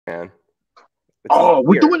man. Oh,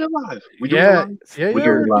 we're doing it live. We're doing it live.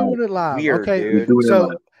 We're doing it live. Weird, okay, dude.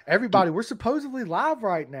 So everybody, we're supposedly live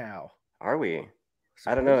right now. Are we?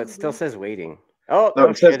 I don't know. It still says waiting. Oh, no,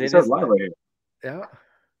 it says live right here. Yeah. It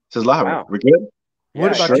says live. Wow. We're good?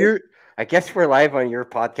 What about your... I guess we're live on your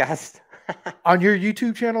podcast. On your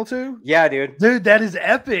YouTube channel too? Yeah, dude. Dude, that is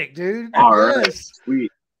epic, dude. All right.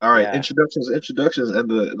 Sweet. All right. Yeah. Introductions, and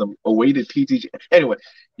the awaited PTG. Anyway,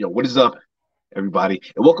 what is up, everybody?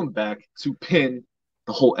 And welcome back to Pin,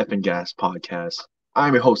 the Whole Effing Gas podcast.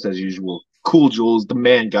 I'm your host, as usual, Cool Jules, the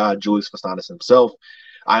man god, Julius Fastanis himself.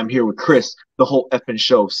 I'm here with Chris, the Whole Effing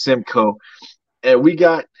Show, Simcoe. And we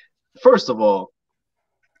got, first of all,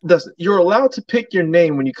 Dustin, you're allowed to pick your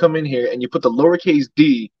name when you come in here, and you put the lowercase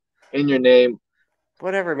d in your name.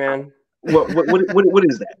 Whatever, man. What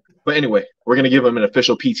is that? But anyway, we're gonna give him an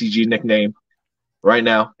official PTG nickname right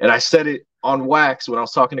now. And I said it on wax when I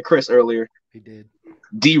was talking to Chris earlier. He did.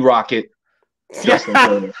 D Rocket. Dustin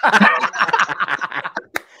Coyner.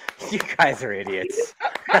 You guys are idiots.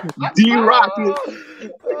 D Rocket.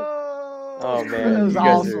 Oh man, that was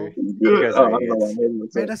awesome.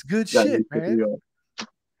 Man, that's good shit, man.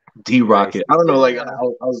 D Rocket. I don't know. Like I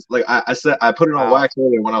was like I said, I put it on wax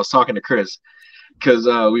earlier when I was talking to Chris, because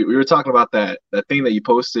we were talking about that thing that you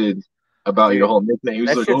posted about your whole nickname.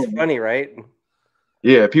 That shit's funny, right?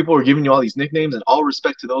 Yeah, people are giving you all these nicknames, and all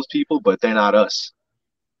respect to those people, but they're not us.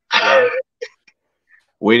 Yeah.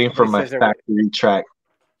 Waiting for my factory track.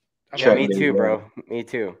 Yeah, me too, bro. Me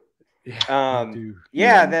too. Yeah,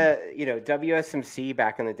 the WSMC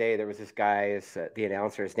back in the day, there was this guy, the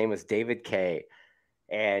announcer. His name was David K.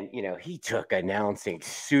 And, he took announcing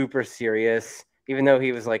super serious, even though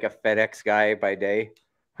he was like a FedEx guy by day,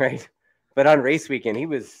 right? But on race weekend, he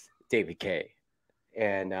was David K.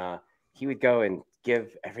 And he would go and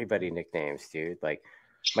give everybody nicknames, dude. Like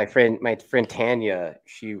my friend Tanya,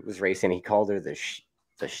 she was racing. He called her the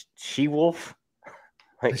She-Wolf.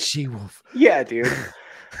 Like, the She-Wolf. Yeah, dude.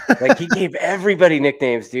 Like he gave everybody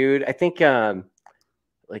nicknames, dude. I think, I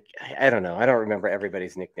don't know. I don't remember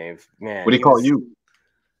everybody's nicknames, man. What do you call you?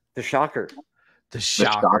 The Shocker. The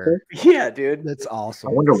Shocker. Yeah, dude. That's awesome.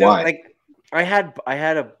 I wonder why. Like, I had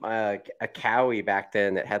a Cowie back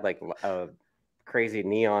then that had like a crazy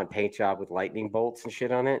neon paint job with lightning bolts and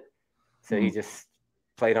shit on it. So he just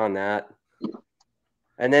played on that.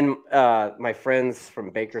 And then my friends from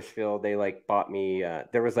Bakersfield, they like bought me.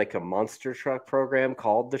 There was like a monster truck program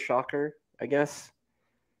called the Shocker, I guess.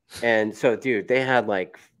 And so, dude, they had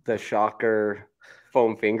like the Shocker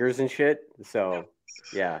foam fingers and shit. So.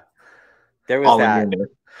 Yeah, there was all that.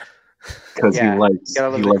 Because he likes.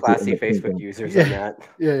 Got a little classy Facebook users on that.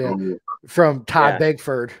 Yeah. From Todd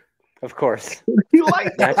Begford, of course. He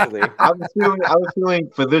likes naturally. I was feeling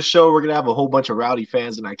for this show we're gonna have a whole bunch of rowdy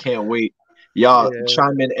fans, and I can't wait. Y'all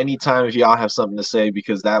chime in anytime if y'all have something to say,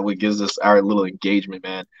 because that would gives us our little engagement,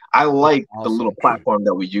 man. I like the little platform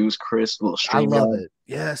that we use, Chris. Little stream. I love it.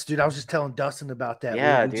 Yes, dude. I was just telling Dustin about that.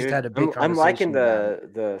 Yeah, we dude. Just had a big I'm liking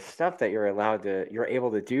the stuff that you're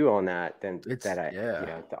able to do on that. On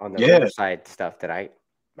the Riverside stuff that I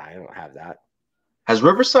don't have that. Has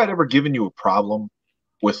Riverside ever given you a problem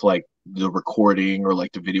with like the recording or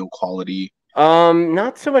like the video quality?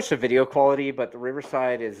 Not so much the video quality, but the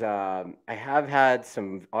Riverside is I have had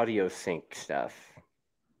some audio sync stuff.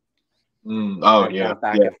 So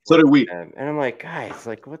did we. And I'm like, guys,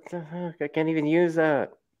 like what the heck? I can't even use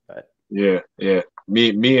that. But yeah. Me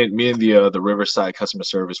and the Riverside customer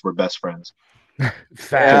service were best friends.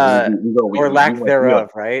 Or lack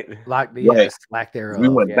thereof, right? Lack thereof. We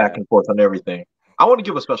went back and forth on everything. I want to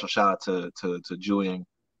give a special shout out to Julian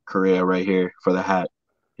Correa right here for the hat.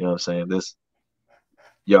 You know what I'm saying?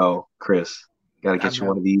 Yo, Chris, gotta get you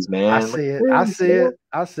one of these, man. I see it.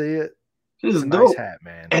 This is a dope. Nice hat,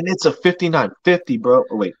 man. And it's a 5950, bro.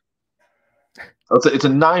 Oh, wait. It's a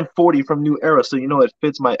 940 from New Era, so it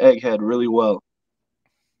fits my egghead really well.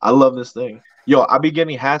 I love this thing. Yo, I be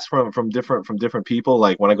getting hats from different people,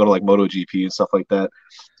 like when I go to like MotoGP and stuff like that,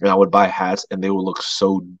 and I would buy hats and they would look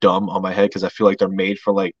so dumb on my head because I feel like they're made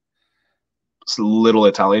for like little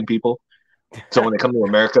Italian people. So when they come to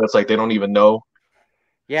America, it's like they don't even know.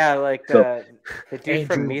 Yeah, like the dude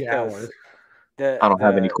from Mythos. I don't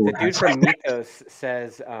have any cool. The dude from Mythos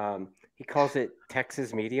says he calls it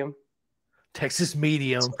Texas Medium. Texas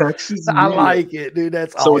Medium. I like it, dude.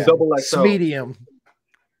 That's so awesome. Double XL. Medium.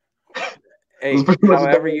 Hey,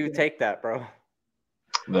 however you take that, bro.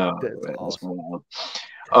 No, that's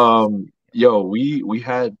awesome. Yo, we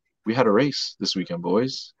had a race this weekend,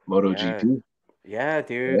 boys. MotoGP. Yeah,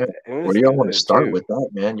 dude. Yeah. Where do y'all want to start with that,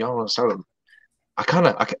 man? Y'all want to start with? I kind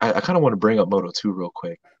of want to bring up Moto2 real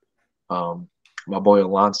quick. My boy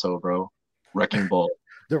Alonso, bro. Wrecking Ball.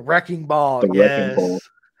 The Wrecking Ball. The Wrecking Ball.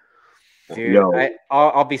 Dude,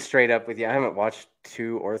 I'll be straight up with you. I haven't watched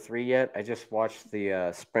 2 or 3 yet. I just watched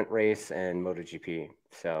the sprint race and MotoGP.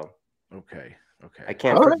 So okay. I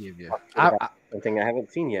can't forgive you. Something I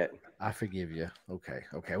haven't seen yet. I forgive you. Okay.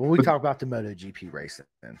 Well, we talk about the MotoGP race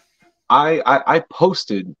then. I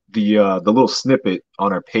posted the little snippet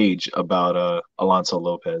on our page about Alonso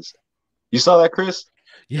Lopez. You saw that, Chris?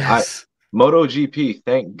 Yes. MotoGP,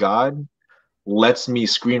 thank God, lets me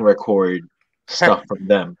screen record stuff from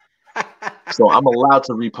them. So I'm allowed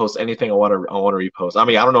to repost anything I want to repost. I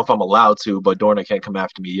mean, I don't know if I'm allowed to, but Dorna can't come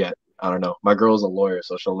after me yet. I don't know. My girl's a lawyer,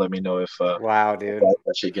 so she'll let me know if wow, dude,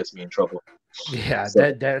 that shit gets me in trouble. Yeah,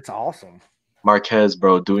 so, that's awesome. Marquez,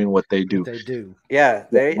 bro, doing what they do. Yeah,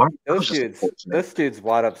 those dudes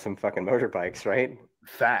wad up some fucking motorbikes, right?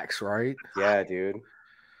 Facts, right? Yeah, dude.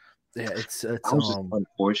 Yeah, it's just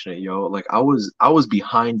unfortunate, yo. Like I was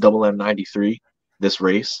behind Double M93 this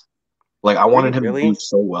race. Like I wanted him to do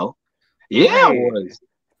so well. Yeah, I was.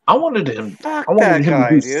 I wanted him to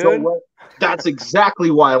do so well. That's exactly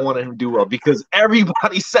why I wanted him to do well, because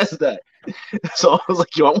everybody says that. So I was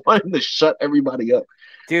like, yo, I want him to shut everybody up.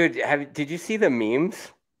 Dude, did you see the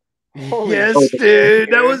memes? Yes,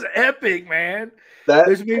 dude. That was epic, man.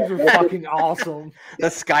 Those memes were fucking awesome. The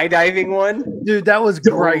skydiving one? Dude, that was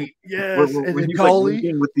great. Yes. And the goalie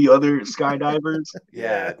like, with the other skydivers.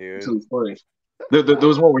 Yeah, dude. It was funny. There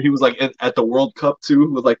was one where he was like at the World Cup too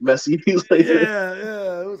with like Messi. He was like,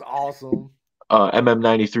 yeah, it was awesome.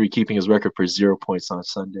 MM93 keeping his record for 0 points on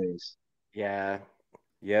Sundays. Yeah.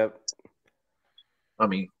 Yep. I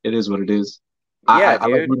mean, it is what it is. Yeah, I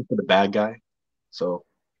like rooting for the bad guy. So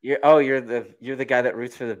you're the guy that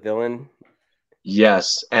roots for the villain.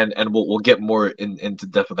 Yes, and we'll get more into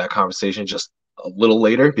depth of that conversation just a little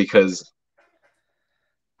later because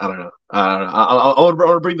I don't know. I want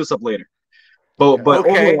to bring this up later. But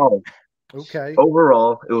overall,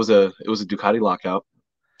 overall, it was a Ducati lockout,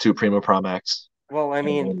 2 Prima Pro Max. Well, I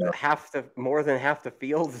mean, more than half the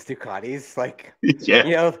field is Ducatis. Like, yeah,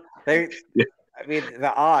 you know, I mean,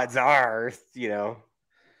 the odds are, you know,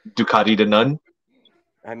 Ducati to none.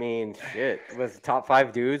 I mean, shit. Was the top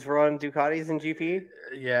 5 dudes were on Ducatis in GP?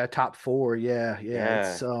 Yeah, top 4. Yeah.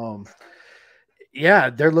 It's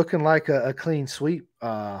they're looking like a clean sweep.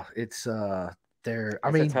 But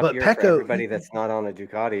Pecco, everybody that's not on a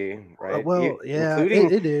Ducati, right?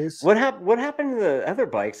 It is. What happened to the other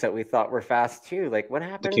bikes that we thought were fast too? Like what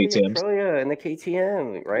happened to the Aprilia and the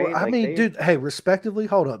KTM, right? Well, I mean, dude, hey, respectively,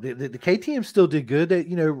 hold up. The KTM still did good.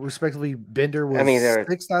 Respectively, Bender was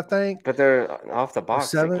 6th, I think. But they're off the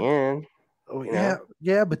box again. Oh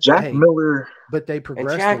yeah, but Jack Miller. But they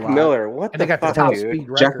progressed. Jack a lot. Miller, what and the they got fuck, the top dude? speed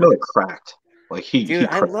record. Jack Miller cracked. Like dude,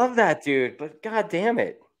 I love that dude, but god damn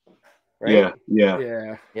it. Right?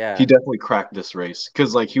 Yeah. He definitely cracked this race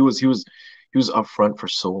because like he was up front for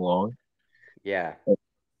so long. Yeah.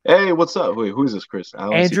 Hey, what's up? Wait, who is this, Chris?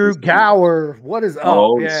 Andrew Gower. What is up?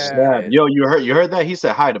 Oh, yeah. Yo, you heard that? He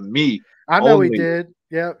said hi to me. I know he did.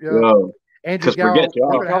 Yep. Yo, Andrew Gower.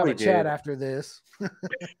 We're gonna have a chat after this.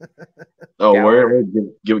 Where?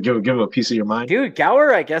 Give him a piece of your mind, dude.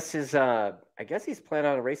 Gower, I guess he's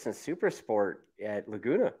planning on racing Super Sport at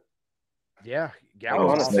Laguna. Yeah,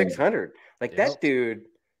 on a 600. Like that dude,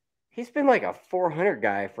 he's been like a 400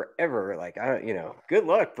 guy forever. Like good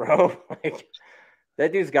luck, bro. Like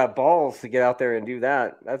that dude's got balls to get out there and do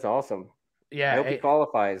that. That's awesome. Yeah, I hope he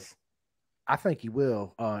qualifies. I think he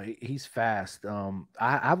will. He's fast. I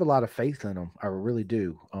have a lot of faith in him. I really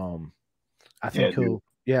do. I think he'll.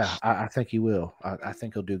 Yeah, I think he will. I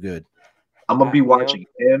think he'll do good. I'm gonna be watching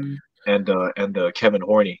him and Kevin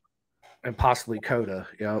Horney and possibly Coda.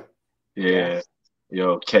 Yep. Yeah.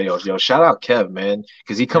 Yo, shout out Kev, man,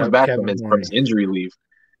 because he comes back from his injury leave.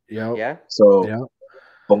 Yeah. So,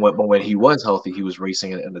 but when he was healthy, he was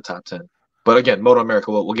racing in the top 10. But again, Moto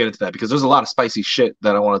America, we'll get into that because there's a lot of spicy shit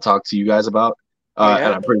that I want to talk to you guys about,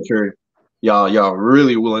 and I'm pretty sure y'all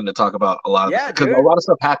really willing to talk about a lot of this because a lot of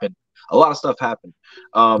stuff happened.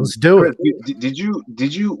 Let's do it. Did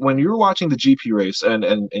you when you were watching the GP race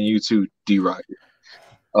and you too, D-Rock,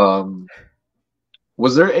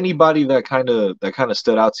 was there anybody that kind of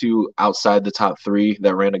stood out to you outside the top 3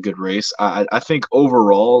 that ran a good race? I think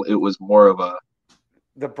overall it was more of a.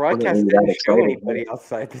 The broadcast didn't show anybody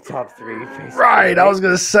outside the top 3. Right, I was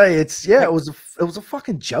gonna say it was a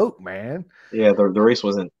fucking joke, man. Yeah, the race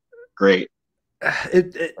wasn't great.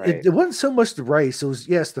 It wasn't so much the race. It was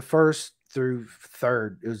the first through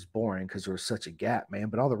 3rd. It was boring because there was such a gap, man.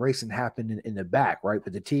 But all the racing happened in the back, right?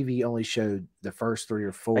 But the TV only showed the first 3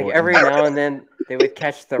 or 4. Like every now and then they would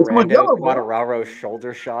catch the random Quadraro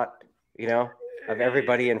shoulder shot, of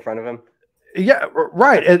everybody in front of him. Yeah,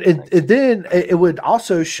 right. And then it would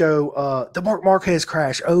also show the Marc Marquez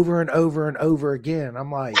crash over and over and over again.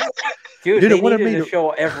 I'm like, dude, they needed to show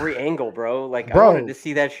every angle, bro. Like, I wanted to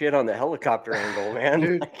see that shit on the helicopter angle, man.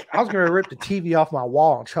 Dude, like, I was going to rip the TV off my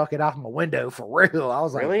wall and chuck it out my window for real. I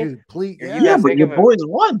was like, dude, please. Yeah, but your boys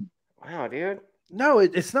won. Wow, dude. No,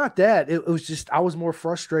 it's not that. It was just I was more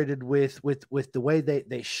frustrated with the way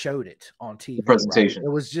they showed it on TV. The presentation. Right?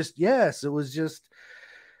 It was just it was just.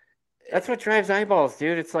 That's what drives eyeballs,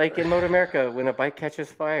 dude. It's like in Motor America when a bike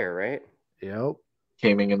catches fire, right? Yep.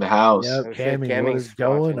 Caming in the house. Yep. Camming, what is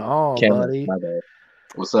going on, buddy?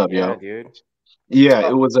 What's up, yo? Dude. Yeah,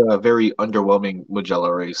 it was a very underwhelming Mugello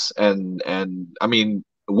race, and I mean,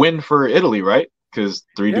 win for Italy, right? Because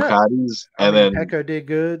 3 Ducatis, and then Pecco did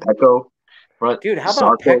good. Pecco, front. Dude, how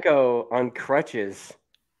about Pecco on crutches?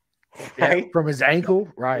 Right? From his ankle,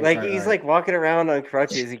 right? Like he's like walking around on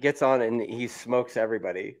crutches. He gets on and he smokes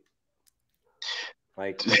everybody.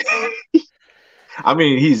 Like, I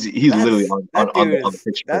mean, he's literally on the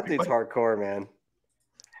picture. That dude's hardcore, man.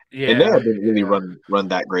 Yeah, and they didn't really run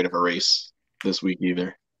that great of a race this week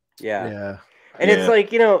either. Yeah. And it's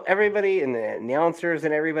like, everybody and the announcers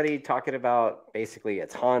and everybody talking about basically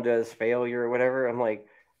it's Honda's failure or whatever. I'm like,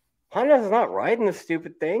 Honda's not riding the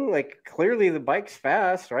stupid thing. Like, clearly the bike's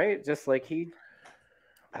fast, right? Just like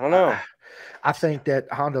I don't know. I think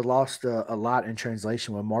that Honda lost a lot in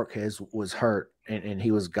translation when Marquez was hurt and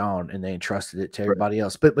he was gone, and they entrusted it to everybody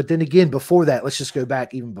else. But then again, before that, let's just go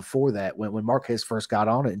back even before that. When Marquez first got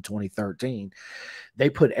on it in 2013, they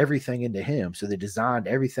put everything into him. So they designed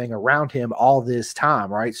everything around him all this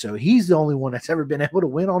time, right? So he's the only one that's ever been able to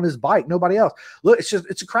win on his bike. Nobody else. Look, it's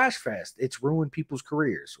a crash fest. It's ruined people's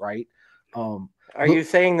careers, right? Are you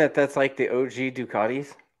saying that that's like the OG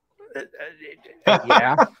Ducatis?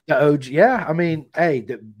 Yeah, the OG. Yeah, I mean, hey,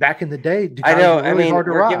 back in the day, Ducatis I know. Really I mean,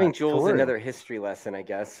 we're giving Jules another history lesson, I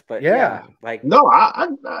guess. But like no, I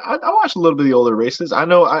watched a little bit of the older races. I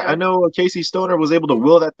know Casey Stoner was able to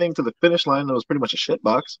wheel that thing to the finish line. It was pretty much a shit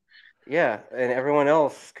box. Yeah, and everyone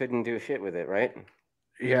else couldn't do shit with it, right?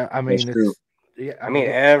 Yeah, I mean, that's true. Yeah, I mean,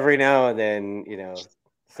 every now and then,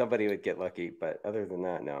 somebody would get lucky, but other than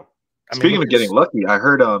that, no. Speaking of getting lucky, I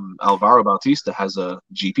heard Alvaro Bautista has a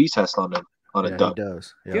GP test on a duck. He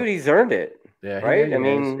does. Yeah. Dude, he's earned it. Yeah, right? I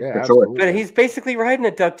mean, but he's basically riding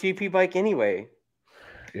a duck GP bike anyway.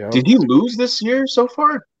 Yeah. Did he lose this year so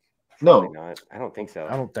far? Probably not. I don't think so.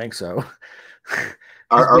 I don't think so.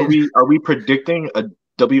 Are we predicting a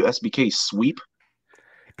WSBK sweep?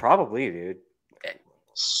 Probably, dude.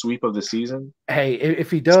 Sweep of the season. Hey,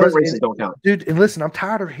 if he does, sprint races don't count, dude. And listen, I'm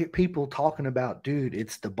tired of people talking about, dude.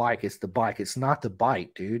 It's the bike. It's the bike. It's not the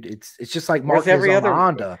bike, dude. It's just like Marquez every other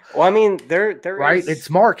Honda. Well, I mean, there right. Is... It's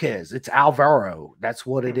Marquez. It's Alvaro. That's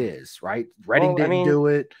what it is, right? Redding didn't do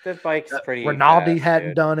it. The bike's pretty. Rinaldi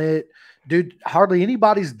hadn't done it, dude. Hardly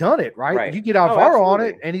anybody's done it, right? You get Alvaro on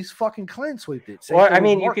it, and he's fucking clean sweeped it. Well, I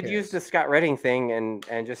mean, you could use the Scott Redding thing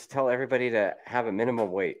and just tell everybody to have a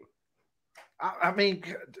minimum weight. I mean,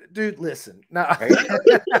 dude, listen. No,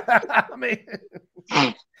 I mean,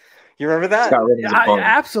 you remember that?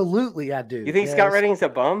 Absolutely, I do. You think Scott Redding's a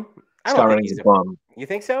bum? I don't think he's a bum. You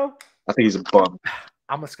think so? I think he's a bum.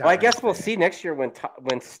 I'm a Scott. Well, I guess we'll see next year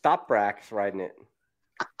when Stop Brack's riding it.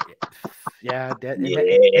 Yeah,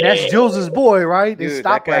 and that's Jules's boy, right? Dude,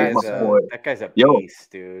 that guy's a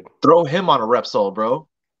beast, dude. Throw him on a Repsol, bro.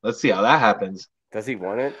 Let's see how that happens. Does he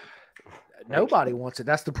want it? Nobody wants it.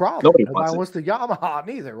 That's the problem. Nobody wants the Yamaha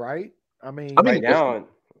neither, right? I mean right now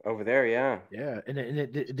over there, yeah. And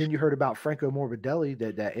then you heard about Franco Morbidelli,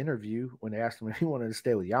 that interview when they asked him if he wanted to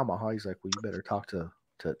stay with Yamaha. He's like, "Well, you better talk to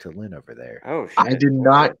Lynn over there." Oh, shit. I did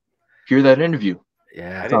not hear that interview.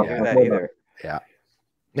 Yeah, I didn't hear that either. Yeah,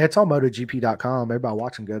 it's on MotoGP.com. Everybody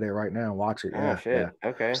watching, go there right now and watch it. Oh, shit. Yeah.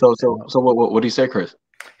 Okay. So what did he say, Chris?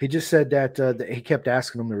 He just said that he kept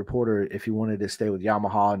asking him, the reporter, if he wanted to stay with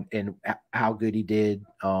Yamaha and how good he did.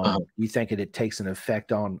 You think it takes an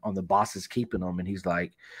effect on the bosses keeping him? And he's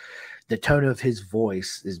like, the tone of his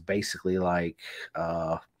voice is basically like,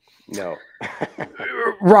 no,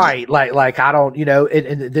 right? Like I don't,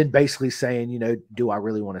 and then basically saying, do I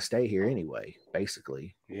really want to stay here anyway?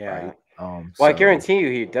 Basically, yeah. Right? Well, I guarantee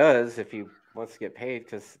you he does if he wants to get paid.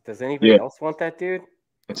 Because does anybody else want that dude?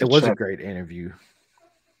 It was a great interview.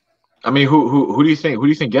 I mean, who do you think? Who do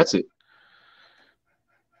you think gets it?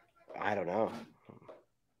 I don't know.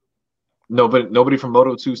 Nobody from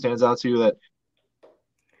Moto 2 stands out to you that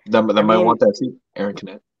might want that seat. Aaron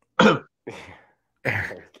Canet.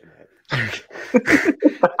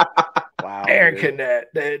 Wow, Aaron Canet,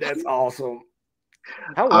 dude, that's awesome.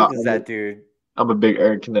 How old is that dude? I'm a big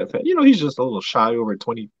Eric Canet fan. You know, he's just a little shy over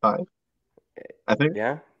 25. I think.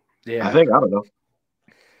 Yeah. I think I don't know.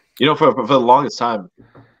 You know, for the longest time,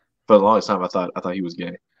 I thought he was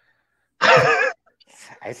gay.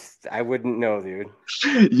 I wouldn't know, dude.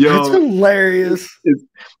 Yo, that's hilarious.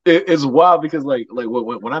 It's wild because like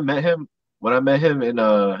when I met him in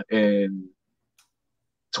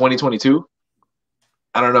 2022,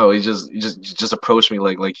 I don't know. He just approached me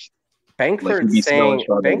like Bankford's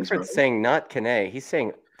saying not Kane. He's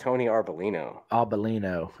saying Tony Arbolino.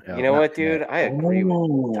 Arbolino. You know what, dude? I agree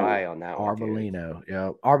with Ty on that one. Arbolino.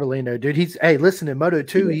 Yeah. Arbolino, dude. Listen, in Moto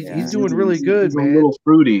 2, he's doing really good, he's man. A little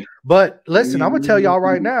fruity. But listen, I'm gonna tell y'all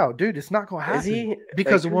right now, dude, it's not gonna happen. Is he?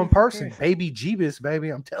 Because of one person. Baby Jeebus, baby.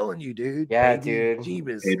 I'm telling you, dude. Yeah, baby dude.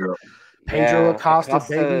 Jeebus. Pedro Acosta,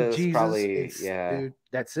 baby Jesus. Probably, dude,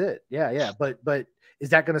 that's it. Yeah. But is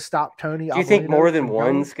that gonna stop Tony? Do you think more than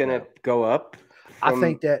one's gonna go up? I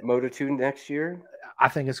think that Moto 2 next year. I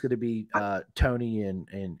think it's going to be Tony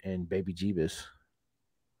and Baby Jeebus.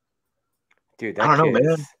 Dude, I don't know,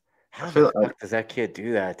 man. How the fuck does that kid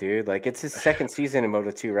do that, dude? Like, it's his second season in Moto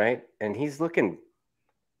 2, right? And he's looking.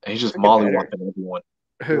 He's just mollywopping everyone.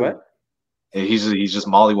 Who? What? He's just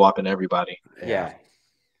mollywopping everybody. Yeah.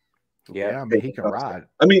 I mean, he can ride.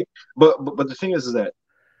 I mean, but the thing is that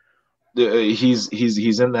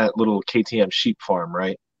he's in that little KTM sheep farm,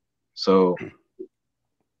 right? So.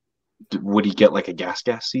 Would he get like a gas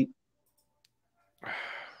seat?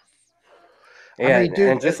 Yeah, I mean, dude,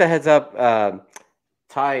 and just a heads up,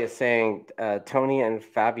 Ty is saying Tony and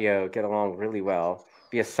Fabio get along really well.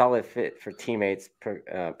 Be a solid fit for teammates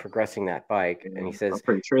progressing that bike. And he says, I'm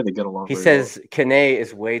pretty sure they get along. He says Kane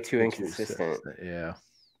is way too inconsistent. Yeah.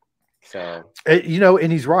 So you know,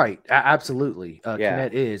 and he's right. Absolutely,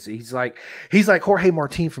 Canet is. He's like Jorge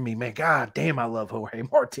Martin for me, man. God damn, I love Jorge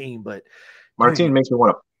Martin, but Martin makes me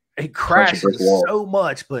want to. He crashes so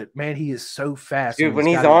much, but man, he is so fast. Dude, when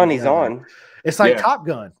he's on. It's like Top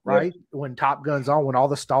Gun, right? Yeah. When Top Gun's on, when all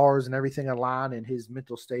the stars and everything align and his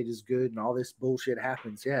mental state is good and all this bullshit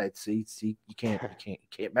happens. Yeah, you can't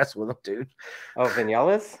mess with him, dude. Oh,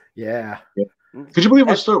 Vinales? Yeah. Could you believe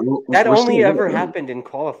that only ever happened in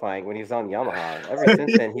qualifying when he was on Yamaha. Ever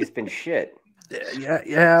since then, he's been shit.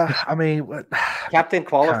 Yeah. I mean, what? Captain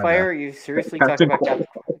Qualifier? You seriously talking about Captain?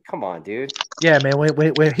 Come on, dude. Yeah, man.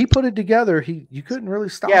 When he put it together, you couldn't really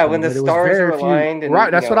stop. Yeah, when the stars are aligned,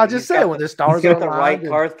 right? That's what I just said. When the stars are the right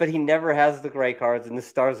cards, but he never has the right cards, and the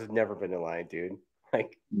stars have never been aligned, dude.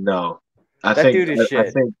 Like, no, I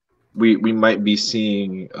think we might be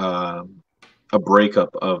seeing a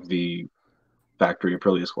breakup of the factory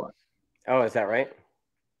Aprilia squad. Oh, is that right?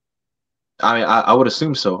 I mean, I would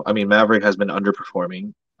assume so. I mean, Maverick has been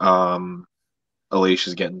underperforming. Aleix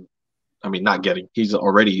is getting. I mean, not getting. He's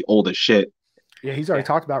already old as shit. Yeah, he's already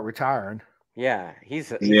talked about retiring. Yeah,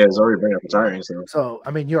 he's already bringing up retiring. So,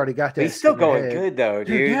 I mean, you already got that. He's still going good though,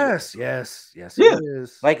 dude. Yes, yeah. It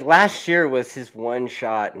is. Like last year was his one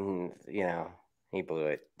shot, and he blew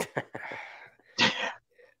it.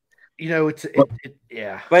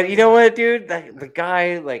 Yeah. But you know what, dude? The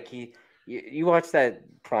guy, like you watched that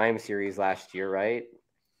Prime series last year, right?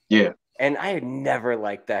 Yeah. And I had never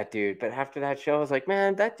liked that dude, but after that show, I was like,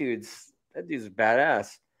 man, that dude's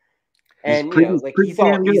badass. And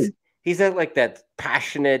he's at like that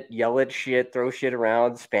passionate, yell at shit, throw shit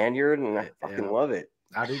around Spaniard, and I fucking love it.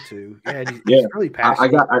 I do too. Yeah, he's really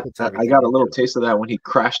passionate. I got a little taste of that when he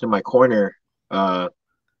crashed in my corner 2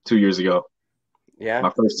 years ago. Yeah.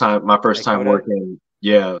 My first time working.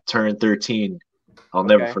 Yeah, turn 13. I'll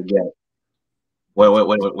never forget.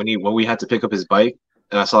 When we had to pick up his bike,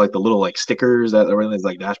 and I saw like the little like stickers that were in his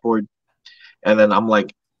like dashboard, and then I'm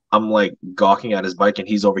like gawking at his bike, and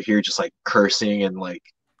he's over here just like cursing and like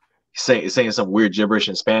saying some weird gibberish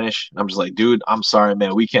in Spanish. I'm just like, dude, I'm sorry,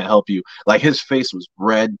 man, we can't help you. Like his face was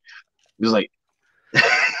red. He was like,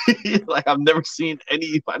 like I've never seen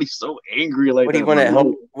anybody so angry like. What do you want to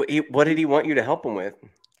help? What did he want you to help him with?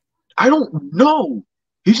 I don't know.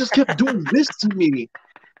 He just kept doing this to me,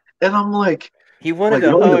 and I'm like. He wanted a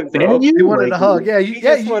hug, bro. He wanted a hug. Yeah, he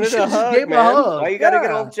just wanted a hug, gave him a hug. Why you gotta get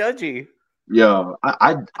all judgy? Yeah,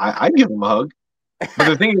 I give him a hug. But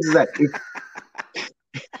the thing is that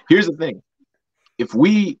here's the thing: if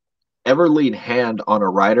we ever laid hand on a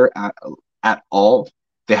rider at all,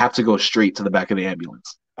 they have to go straight to the back of the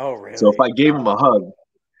ambulance. Oh, really? So if I gave him a hug,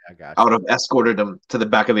 I would have escorted him to the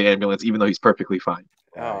back of the ambulance, even though he's perfectly fine.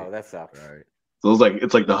 Oh, that sucks. Right. So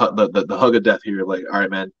it's like the hug of death here. Like, all right,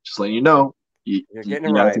 man, just letting you know. You're getting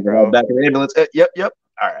it right, bro. Back in the ambulance. Yep.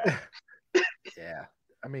 All right. Yeah.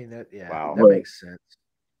 I mean that. Yeah. Wow. That makes sense.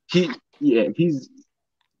 He's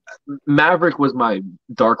Maverick was my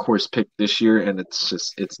dark horse pick this year, and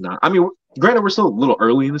it's not. I mean, granted, we're still a little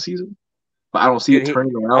early in the season, but I don't see it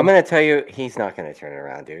turning around. I'm gonna tell you, he's not gonna turn it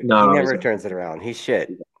around, dude. No, he never turns it around. He's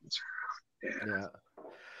shit.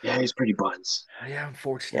 Yeah, he's pretty buns. Yeah,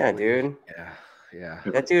 unfortunately. Yeah, dude. Yeah.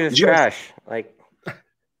 That dude is trash. Like,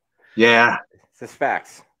 yeah, it's just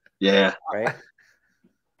facts. Yeah. Right.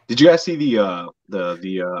 Did you guys see the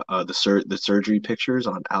surgery pictures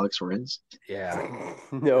on Alex Rins? Yeah.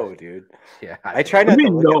 No, dude. Yeah. I try not to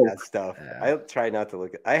look at that stuff. I try not to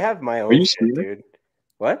look at. I have my own shit, dude.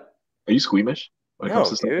 What? Are you squeamish when it comes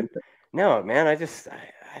to stuff dude. like that? No, man.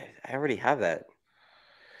 I already have that.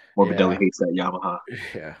 Morbidelli hates that Yamaha.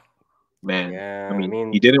 Yeah. Man. Yeah, I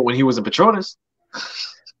mean, he did it when he was in Petronas.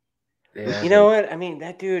 Yeah. You know what? I mean,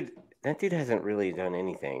 that dude hasn't really done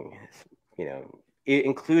anything, you know,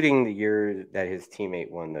 including the year that his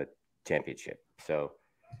teammate won the championship. So,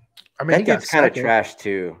 I mean, that dude's kind of trash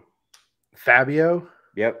too. Fabio?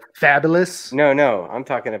 Yep. Fabulous? No. I'm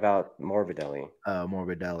talking about Morbidelli.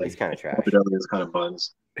 Morbidelli. He's kind of trash. Morbidelli is kind of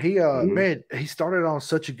buns. He man, he started on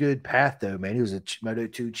such a good path though, man. He was a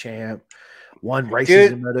Moto2 champ, won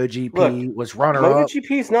races in MotoGP, was runner up.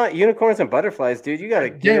 MotoGP is not unicorns and butterflies, dude. You gotta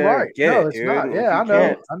get it. No, it's not. Yeah, I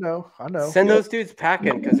know. Send those dudes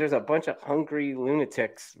packing because there's a bunch of hungry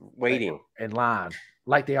lunatics waiting in line,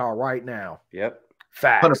 like they are right now. Yep,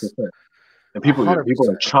 facts. 100%. And people are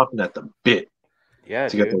chomping at the bit. Yeah,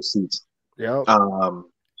 to get those seats. Yep.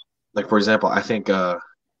 Like for example, I think the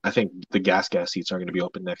gas seats are going to be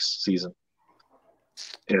open next season.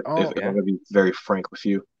 If I'm going to be very frank with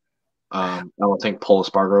you, I don't think Pol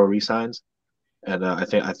Espargaro resigns, and I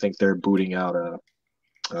think they're booting out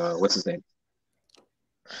what's his name?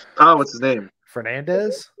 What's his name?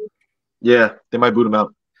 Fernandez. Yeah, they might boot him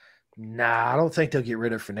out. Nah, I don't think they'll get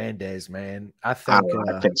rid of Fernandez, man. I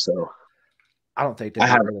think so. I don't think they'll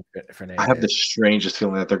get rid of Fernandez. I have the strangest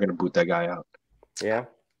feeling that they're going to boot that guy out. Yeah.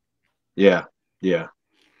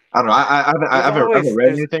 I don't know. I haven't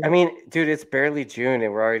read anything. I mean, dude, it's barely June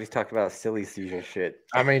and we're already talking about silly season shit.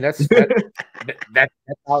 I mean, that's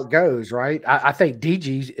how it goes, right? I think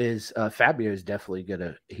DG is Fabio is definitely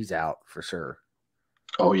he's out for sure.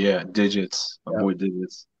 Oh yeah, Digits, my boy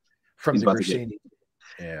Digits from the Grissini.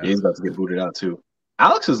 He's about to get booted out too.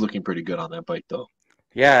 Alex is looking pretty good on that bike though.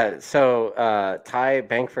 Yeah, so Ty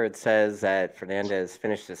Bankford says that Fernandez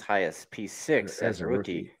finished as high as P6 as a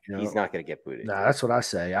rookie. He's not going to get booted. Nah, that's what I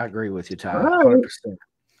say. I agree with you, Ty. 100%.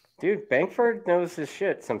 Dude, Bankford knows his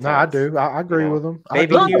shit sometimes. No, I do. I agree with him.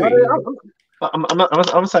 Maybe I'm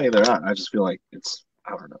not saying they're not. I just feel like it's,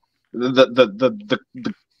 I don't know. The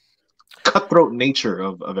cutthroat nature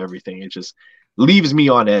of everything. It just leaves me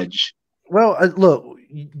on edge. Well,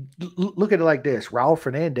 look at it like this. Raul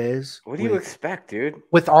Fernandez. What do you expect, dude?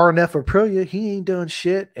 With RNF Aprilia, he ain't done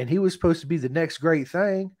shit, and he was supposed to be the next great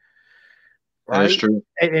thing. Right? That is true.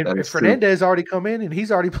 And Fernandez already come in, and he's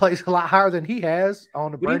already placed a lot higher than he has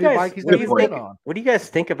on the brand new bike he's never been on. What do you guys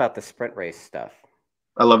think about the sprint race stuff?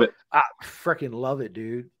 I love it. I freaking love it,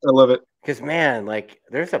 dude. I love it. Because, man, like,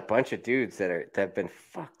 there's a bunch of dudes that have been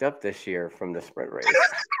fucked up this year from the sprint race,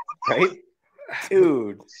 right?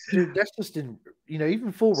 Dude, that's just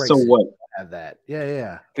even full race. So what? Have that?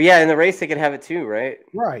 Yeah. But yeah, in the race they can have it too, right?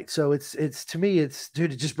 Right. So it's to me, it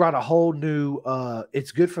just brought a whole new.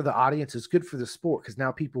 It's good for the audience. It's good for the sport because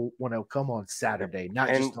now people want to come on Saturday, not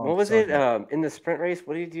just. And what was it in the sprint race?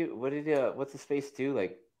 What did you do? What's his face do?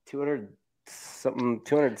 Like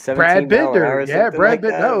 217. Brad Binder, Brad Binder.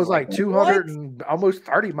 Like no, it was like 200 and almost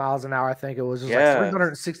 30 miles an hour. I think it was. It was like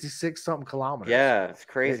 366 something kilometers. Yeah, it's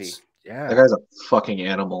crazy. That guy's a fucking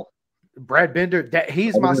animal. Brad Binder,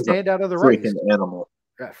 he's my standout of the race. Freaking animal.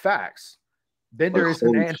 Facts. Bender is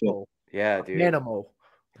an animal. Yeah, dude. Animal.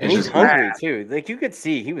 And he's hungry too. Like you could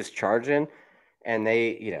see he was charging, and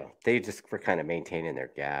they just were kind of maintaining their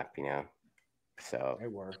gap, So they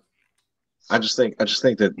were. I just think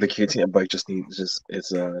that the KTM bike just needs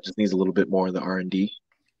a little bit more in the R&D,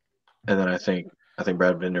 and then I think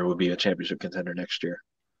Brad Binder would be a championship contender next year.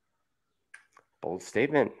 Bold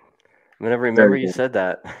statement. I'm gonna remember you said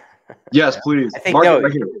that. Yes, please. I think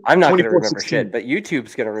I'm not gonna remember shit, but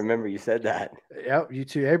YouTube's gonna remember you said that. Yep,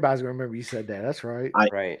 YouTube. Everybody's gonna remember you said that. That's right.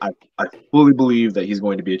 I fully believe that he's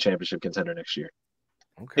going to be a championship contender next year.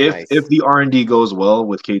 Okay. If the R&D goes well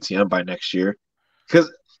with KTM by next year,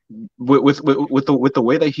 because with the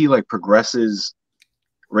way that he like progresses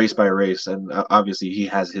race by race, and obviously he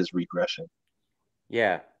has his regression.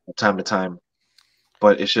 Yeah. Time to time,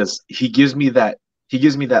 but it's just he gives me that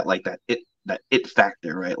it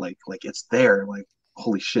factor, right? Like it's there. Like,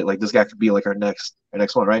 holy shit, like this guy could be like our next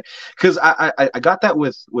one, right? Because I got that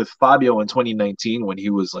with Fabio in 2019 when he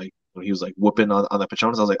was like whooping on the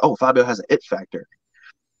Patronas. I was like, oh, Fabio has an it factor,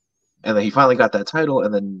 and then he finally got that title,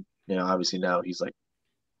 and then obviously now he's like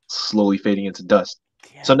slowly fading into dust.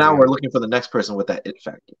 Yeah, so now we're looking for the next person with that it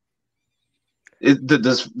factor.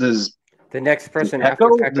 Does the next person after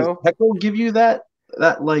Pecco? Does Pecco give you that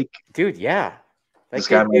like, dude? Yeah, this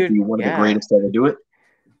guy might be one of the greatest to ever do it.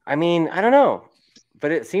 I mean, I don't know,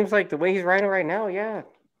 but it seems like the way he's riding right now, yeah.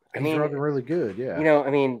 He's riding really good, yeah. I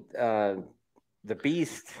mean, the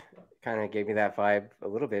Beast kind of gave me that vibe a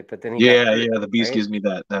little bit, but then the Beast gives me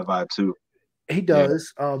that vibe too. He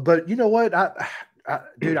does, but you know what?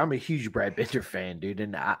 Dude, I'm a huge Brad Binder fan, dude,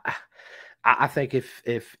 and I think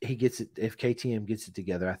if he gets it, if KTM gets it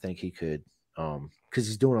together, I think he could, because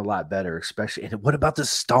he's doing a lot better, especially. And what about the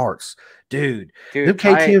starts, dude? Them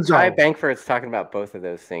KTMs Ty Bankford's talking about both of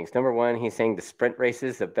those things. Number one, he's saying the sprint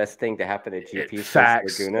races the best thing to happen at GP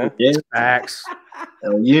since Laguna. Yeah, facts.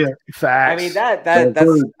 Hell yeah, facts. I mean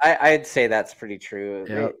that's I'd say that's pretty true.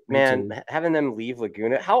 Yep, man, having them leave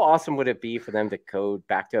Laguna, how awesome would it be for them to go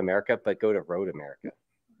back to America, but go to Road America?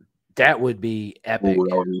 That would be epic,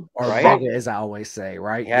 or right? mega, as I always say,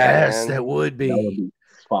 right? Yeah, yes, that would be. That would be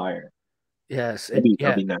fire. Yes, that'd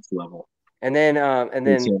be next level. And then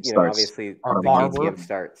obviously the KTM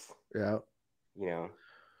starts. Yeah,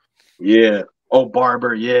 Yeah. Oh,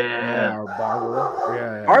 Barber, yeah. Or Barber.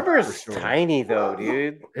 Yeah. Barber's tiny though,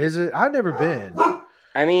 dude. Is it? I've never been.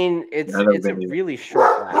 I mean, it's a really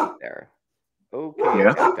short lap there. Okay,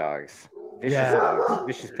 dogs. Vicious dogs.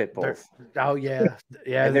 Vicious pit bulls. Oh yeah.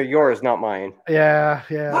 Yeah. And they're yours, not mine. Yeah.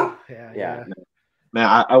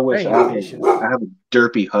 Man, I wish I have a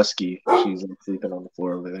derpy husky. She's sleeping on the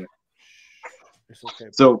floor over there. It's okay.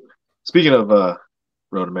 So speaking of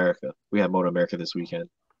Road America, we had Moto America this weekend.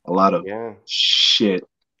 A lot of shit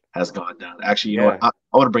has gone down. Actually, you know what? I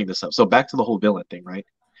want to bring this up. So back to the whole villain thing, right?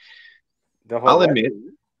 I'll admit,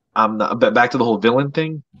 I'm not. But back to the whole villain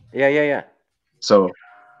thing. Yeah. So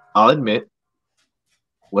I'll admit,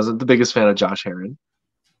 wasn't the biggest fan of Josh Herron,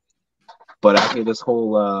 but after this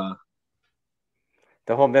whole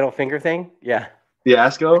the whole middle finger thing,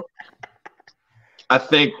 fiasco, I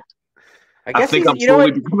guess I'm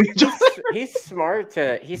slowly becoming he's smart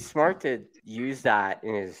to use that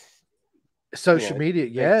in his social media,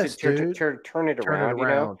 to turn it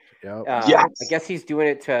around. Yes. I guess he's doing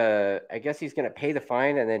it to. I guess he's going to pay the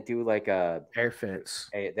fine and then do like the air fence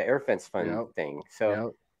fund thing.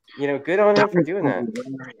 So good on him for doing that.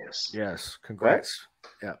 Hilarious. Yes, congrats.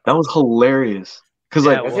 Yeah, that was hilarious. Because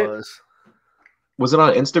was it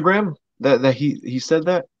on Instagram that he said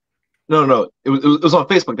that? No, it was on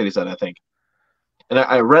Facebook that he said, I think. And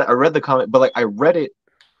I read the comment, but like I read it.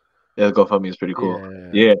 Yeah, GoFundMe is pretty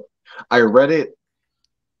cool. Yeah. I read it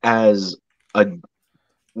as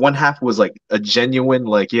one half was like a genuine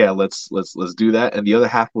like, let's do that, and the other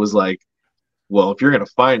half was like, well, if you're gonna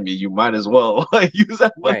find me, you might as well like use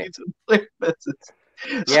that money to play fences.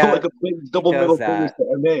 So like a big double middle fingers to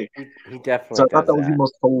MA. He definitely. So I thought that was the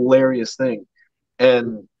most hilarious thing,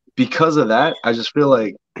 and because of that, I just feel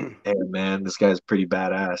like, hey man, this guy's pretty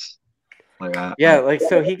badass. Like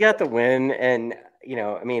so he got the win, and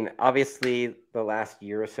I mean, obviously the last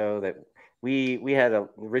year or so that we had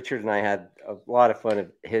Richard and I had a lot of fun at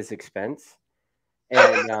his expense,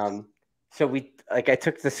 and so I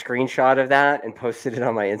took the screenshot of that and posted it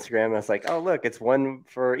on my Instagram. I was like, oh look, it's one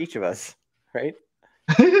for each of us, right?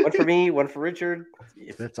 One for me, one for Richard.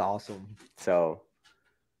 That's awesome. So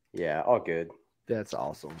yeah, all good. That's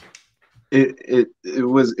awesome. It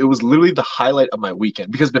was literally the highlight of my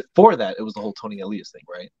weekend, because before that it was the whole Tony Elias thing,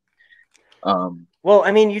 right? Well,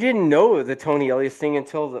 I mean, you didn't know the Tony Elias thing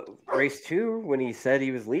until the race 2 when he said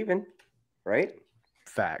he was leaving, right?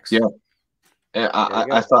 Facts. Yeah. And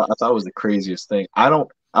I thought it was the craziest thing. I don't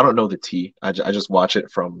know the T. I just watch it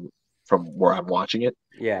from where I'm watching it.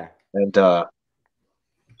 Yeah. And I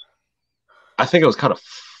think it was kind of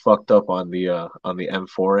fucked up on the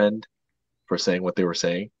M4 end for saying what they were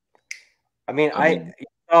saying. I mean,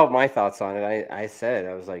 my thoughts on it. I said,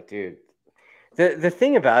 I was like, dude, the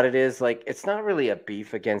thing about it is, like, it's not really a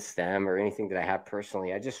beef against them or anything that I have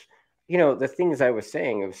personally. I just, the things I was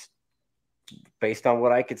saying, it was based on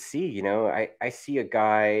what I could see. I see a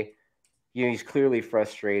guy, he's clearly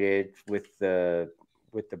frustrated with the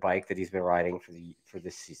bike that he's been riding for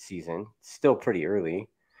this season. Still pretty early.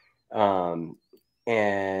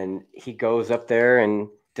 And he goes up there and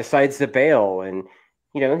decides to bail, and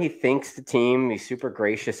he thanks the team. He's super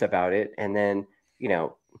gracious about it. And then,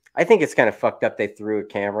 I think it's kind of fucked up. They threw a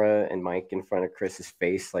camera and mic in front of Chris's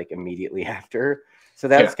face like immediately after. So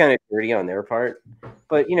that's kind of dirty on their part.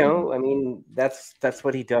 But you know, I mean, that's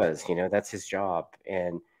what he does. You know, that's his job.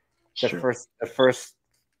 And the first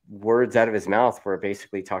words out of his mouth were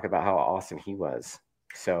basically talking about how awesome he was.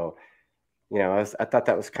 So, you know, I thought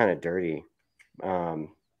that was kind of dirty. It's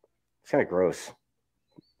kind of gross.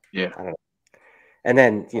 Yeah. I don't know. And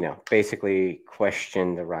then, you know, basically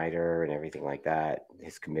question the rider and everything like that,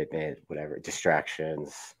 his commitment, whatever,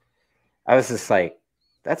 distractions. I was just like,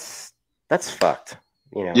 that's fucked,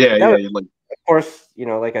 you know. Yeah, of course, you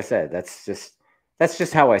know, like I said, that's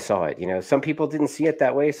just how I saw it. You know, some people didn't see it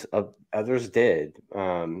that way, others did.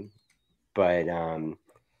 But you know,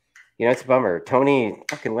 it's a bummer. Tony,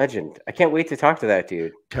 fucking legend. I can't wait to talk to that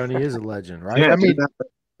dude. Tony is a legend, right? Yeah, I mean,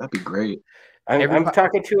 that'd be great. I'm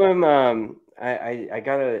talking to him. I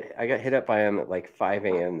got hit up by him at like 5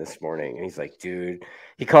 a.m. this morning, and he's like, dude,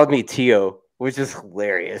 he called me Tio, which is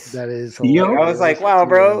hilarious. That is hilarious. I was like, wow,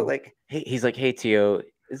 bro. Like, he's like, hey, Tio,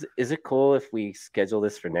 is it cool if we schedule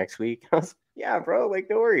this for next week? I was, yeah, bro. Like,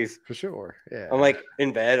 no worries. For sure. Yeah. I'm like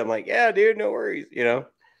in bed. I'm like, yeah, dude, no worries. You know.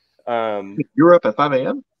 You were up at 5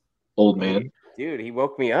 a.m. Old man. Dude, he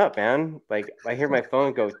woke me up, man. Like, I hear my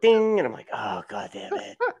phone go ding, and I'm like, oh, god damn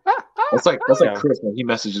it. That's like Chris when he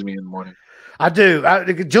messages me in the morning. I do.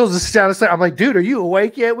 Jules is down. I'm like, dude, are you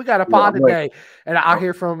awake yet? We got a pod today, and I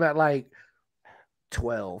hear from him at like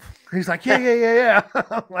 12. He's like, yeah.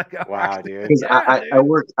 I'm like, oh, wow, dude. Because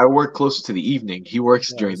I work closer to the evening. He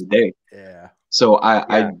works during the day. Yeah. So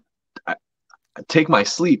I take my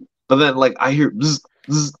sleep, but then like I hear bzz,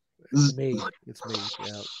 bzz, it's me.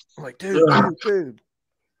 Yeah. I'm like, dude.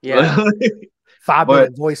 Yeah.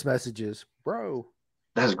 5-minute voice messages, bro.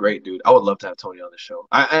 That's great, dude. I would love to have Tony on the show.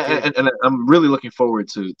 And I'm really looking forward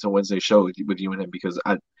to Wednesday's show with you and him because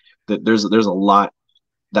there's a lot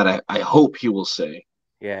that I hope he will say.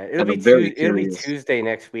 Yeah, it'll be Tuesday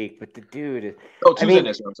next week. But the dude, Tuesday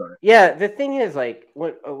next week. I'm sorry. Yeah, the thing is, like,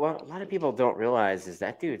 what a lot of people don't realize is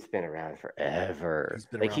that dude's been around forever. He's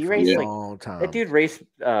been like around he for raced a long time. That dude raced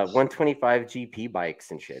 125 GP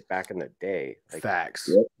bikes and shit back in the day. Like, facts.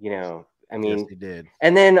 You know, I mean, yes, he did.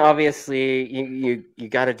 And then obviously you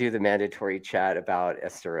got to do the mandatory chat about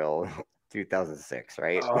Estoril 2006,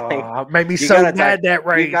 right? Like, made me so mad that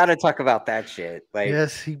race. You got to talk about that shit. Like,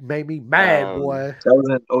 yes, he made me mad, boy. That was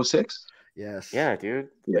in 06? Yes. Yeah, dude.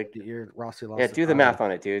 Like the year Rossi lost. Yeah, do the math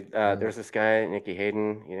on it, dude. There's this guy, Nicky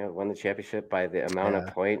Hayden, you know, won the championship by the amount of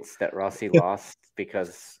points that Rossi lost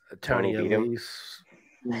because Tony beat him.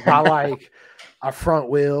 By like a front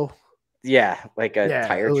wheel. Yeah, like a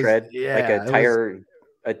tire tread. Yeah, like a tire,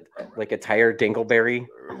 like a tire dingleberry.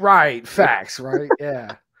 Right. Facts. Right.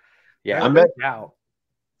 Yeah. Yeah.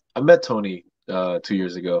 I met Tony 2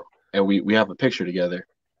 years ago, and we have a picture together,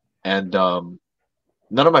 and none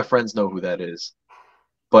of my friends know who that is,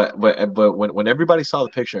 but when everybody saw the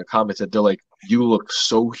picture and commented, they're like, "You look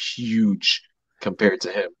so huge compared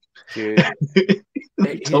to him." Dude,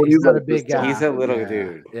 he's not a big guy. He's a little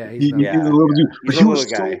dude. Yeah, he's a little dude. But he was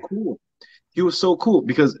so cool. He was so cool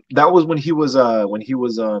because that was when he was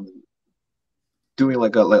doing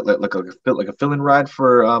like a fill-in ride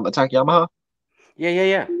for Attack Yamaha.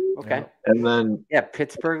 Yeah. Okay. And then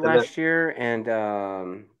Pittsburgh last year and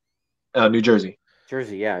New Jersey.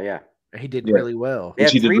 Yeah. He did really well. They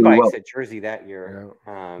had 3 bikes at Jersey that year.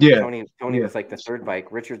 Tony was like the 3rd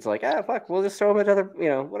bike. Richard's like, fuck, we'll just throw him another, you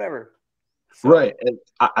know, whatever. So, right, and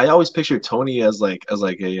I always pictured Tony as like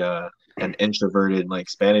an introverted like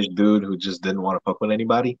Spanish dude who just didn't want to fuck with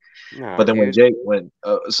anybody. No, but then when Jake went,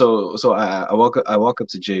 so I walk up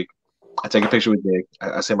to Jake, I take a picture with Jake,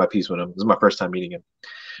 I say my piece with him. This is my first time meeting him,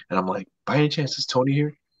 and I'm like, by any chance is Tony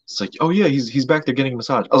here? It's like, oh yeah, he's back there getting a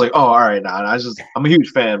massage. I was like, oh, all right, nah, I'm a huge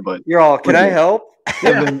fan, but you're all, can I help?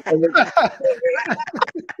 And then,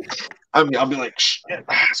 I mean, I'll be like,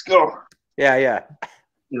 let's go. Yeah.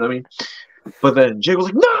 You know what I mean? But then Jake was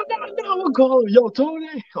like, no, I'm calling yo Tony.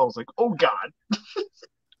 I was like, oh god.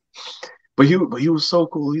 but he was so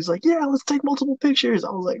cool. He's like, yeah, let's take multiple pictures. I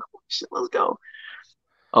was like, oh, shit, let's go.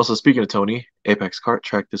 Also, speaking of Tony, Apex Kart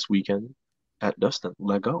Track this weekend at Dustin.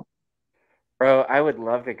 Let go. Bro, I would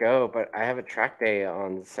love to go, but I have a track day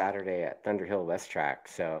on Saturday at Thunder Hill West Track,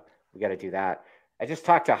 so we got to do that. I just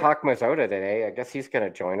talked to Hawk Mazzotta today. I guess he's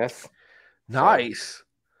going to join us. Nice. So.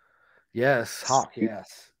 Yes, Hawk,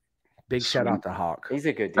 yes. Big shout out to Hawk. He's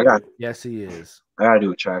a good dude. Yes, he is. I gotta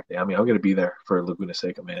do a track day. I mean, I'm gonna be there for Laguna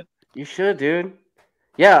Seca, man. You should, dude.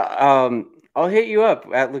 Yeah, I'll hit you up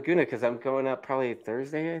at Laguna because I'm going up probably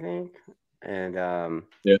Thursday, I think. And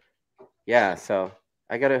yeah. So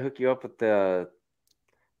I gotta hook you up with the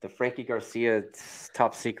the Frankie Garcia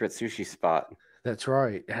top secret sushi spot. That's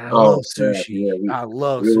right. I love sushi. Yeah, I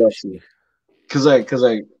love sushi. Cause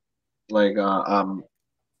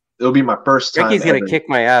it'll be my first time. Frankie's gonna kick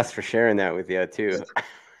my ass for sharing that with you too.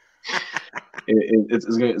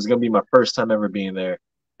 It's gonna be my first time ever being there,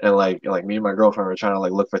 and like me and my girlfriend were trying to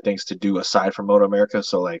like look for things to do aside from Moto America.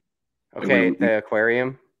 So like, the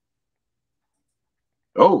aquarium.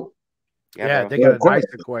 Oh, yeah, they got a nice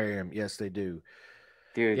aquarium. Yes, they do.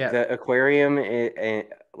 Dude, the aquarium,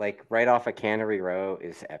 like right off of Cannery Row,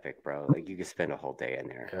 is epic, bro. Like you could spend a whole day in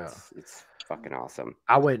there. Yeah. It's fucking awesome.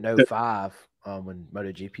 I went in 05 when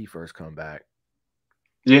MotoGP first come back.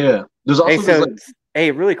 Yeah, there's also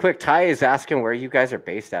hey, really quick, Ty is asking where you guys are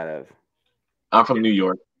based out of. I'm from New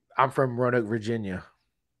York. I'm from Roanoke, Virginia.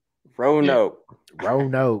 Roanoke. Yeah.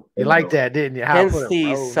 Roanoke. You like that, didn't you? Hence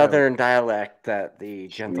the southern dialect that the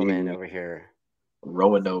gentleman over here.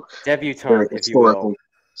 Roanoke. Debutante, if you will.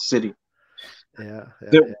 City. Yeah.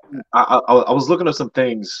 I was looking at some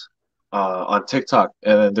things on TikTok,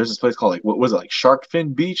 and there's this place called what was it, like Shark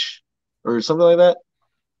Fin Beach or something like that.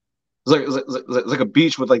 It's like a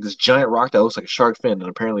beach with like this giant rock that looks like a shark fin, and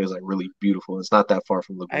apparently is like really beautiful. It's not that far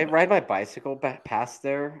from Laguna. I ride my bicycle past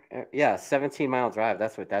there. Yeah, 17-mile drive.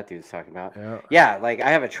 That's what that dude's talking about. Yeah, like I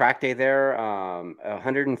have a track day there,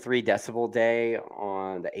 103 decibel day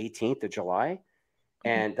on the 18th of July.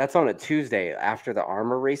 And that's on a Tuesday after the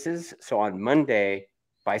Armor races. So on Monday,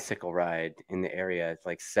 bicycle ride in the area. It's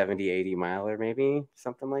like 70, 80 miler, maybe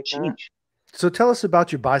something like that. So tell us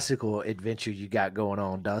about your bicycle adventure you got going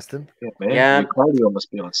on, Dustin. Yeah, man. Yeah. Your cardio must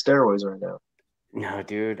be on steroids right now. No,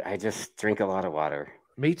 dude. I just drink a lot of water.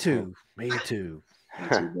 Me too. Me too.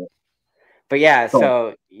 But yeah,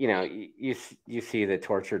 so you see the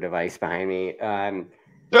torture device behind me. I'm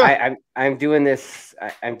doing this.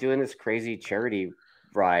 I'm doing this crazy charity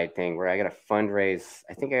ride thing where I got to fundraise.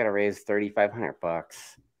 I think I got to raise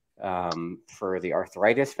 $3,500 for the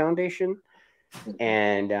Arthritis Foundation,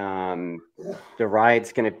 and the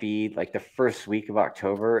ride's going to be like the first week of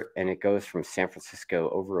October, and it goes from San Francisco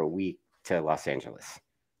over a week to Los Angeles.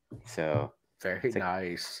 So very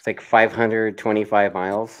nice. It's like 525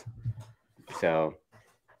 miles. So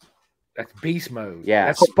that's beast mode. Yeah,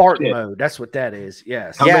 that's Spartan mode. That's what that is.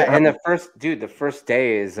 Yes. Yeah, and the first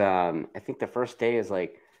day is I think the first day is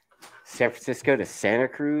like San Francisco to Santa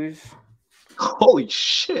Cruz. Holy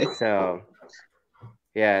shit! So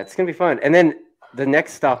yeah, it's gonna be fun. And then the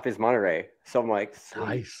next stop is Monterey. So I'm like,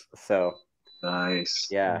 nice. So nice.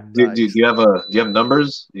 Yeah. Do you have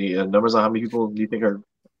numbers? Do you have numbers on how many people do you think are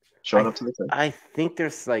showing up to this thing? I think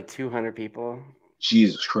there's like 200 people.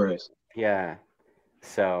 Jesus Christ. Yeah.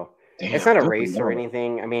 So. Damn, it's not a race or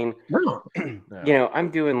anything. I mean, no. I'm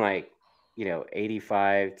doing like,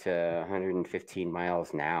 85 to 115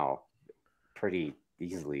 miles now pretty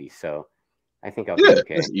easily. So I think I'll be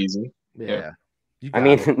okay. It's easy. Yeah. I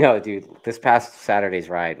mean, no, dude, this past Saturday's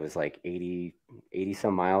ride was like 80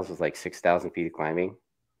 some miles with like 6,000 feet of climbing.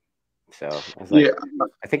 So I was like,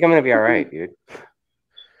 I think I'm going to be all right, dude.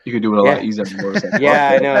 You could do it a lot easier than most.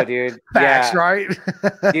 Yeah, I know, dude. Facts, right?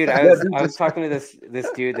 Dude, I was talking to this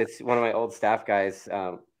dude that's one of my old staff guys.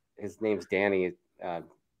 His name's Danny.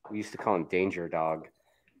 We used to call him Danger Dog.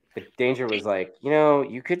 But Danger was like,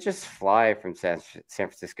 you could just fly from San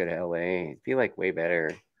Francisco to LA. It'd be like way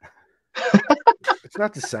better. It's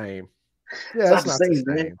not the same. Yeah, it's not the same.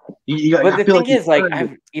 But the thing is, like,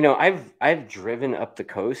 I've driven up the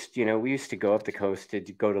coast. We used to go up the coast to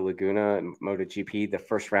go to Laguna and MotoGP. The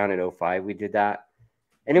first round at 05, we did that,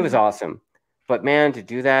 and it was awesome. But man, to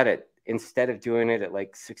do that instead of doing it at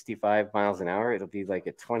like 65 miles an hour, it'll be like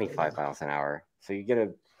at 25 miles an hour. So you get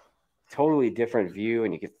a totally different view,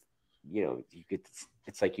 and you get,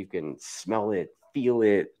 it's like you can smell it, feel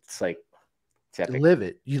it. It's like. Live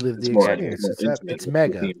it. You live the experience. It's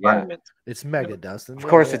mega. Yeah. It's mega, Dustin. Of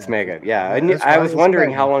course, it's mega. Yeah, I was wondering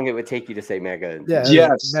how long it would take you to say mega. Yeah.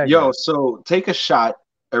 Yes. Mega. Yo, so take a shot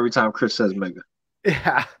every time Chris says mega.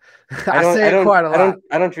 Yeah. I say it quite a lot.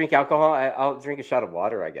 I don't drink alcohol. I'll drink a shot of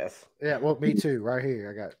water, I guess. Yeah. Well, me too. Right here,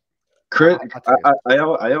 I got. Chris, I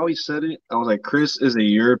always said it. I was like, Chris is a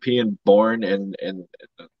European born and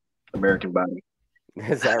American body.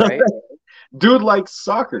 Is that right? Dude likes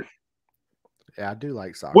soccer. Yeah, I do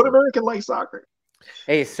like soccer. What American likes soccer?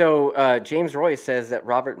 Hey, so James Roy says that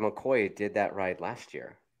Robert McCoy did that ride last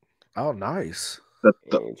year. Oh, nice. The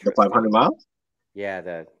 500 miles? Yeah,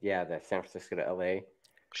 the San Francisco to LA.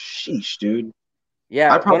 Sheesh, dude.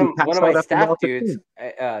 Yeah, one of my staff dudes,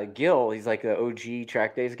 Gil, he's like the OG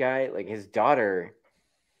Trackdaz guy. Like his daughter,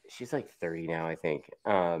 she's like 30 now, I think.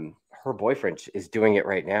 Her boyfriend is doing it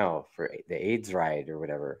right now for the AIDS ride or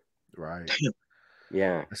whatever. Right.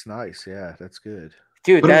 Yeah, that's nice. Yeah, that's good,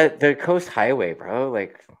 dude. The Coast Highway, bro.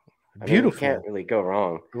 Like, I mean, you can't really go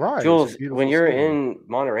wrong. Right, Jules, when you're in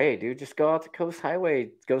Monterey, dude, just go out the Coast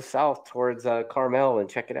Highway, go south towards Carmel, and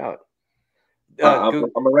check it out. I'm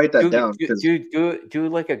gonna write that down. Do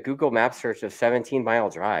like a Google Map search of 17-mile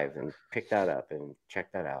drive and pick that up and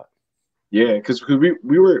check that out. Yeah, because we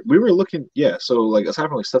were looking. Yeah, so like aside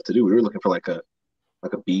from like stuff to do, we were looking for like a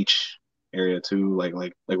beach area too, like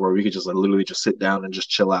where we could just like, literally just sit down and just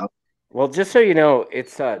chill out. Well, just so you know,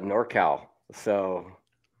 it's NorCal, so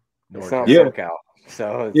it's not yeah. SoCal.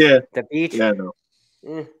 So yeah, the beach. Yeah, no.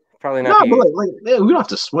 Probably not. No, but yeah, we don't have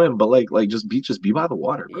to swim, but like just be by the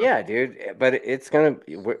water, bro. Yeah, dude. But it's gonna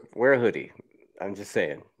wear a hoodie. I'm just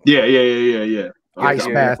saying. Yeah. Ice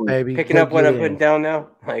bath, baby. Picking up what I'm putting down now.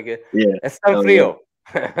 Like, it's tan frío.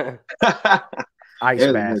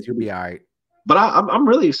 Ice bath, you'll be all right. But I'm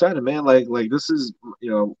really excited, man. Like this is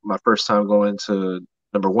my first time going to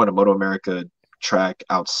number one a Moto America track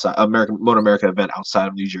outside Moto America event outside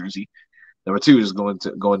of New Jersey. Number two is going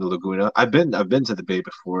to Laguna. I've been to the Bay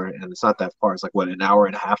before, and it's not that far. It's like what, an hour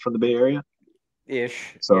and a half from the Bay Area,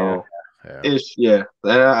 ish. So ish, yeah.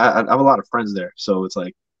 I have a lot of friends there, so it's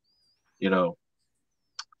like,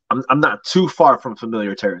 I'm not too far from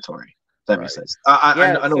familiar territory. If that makes sense.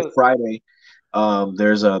 I know Friday.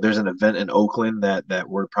 There's an event in Oakland that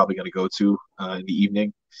we're probably going to go to in the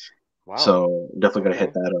evening. Wow. So I'm definitely going to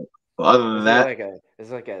hit that up. But other than that, it's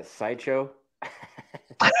like a sideshow.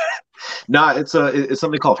 Nah, it's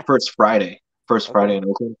something called First Friday in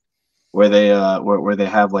Oakland, where they where they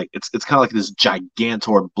have like it's kind of like this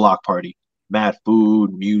gigantor block party, mad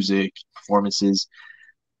food, music, performances.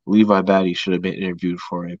 Levi Batty should have been interviewed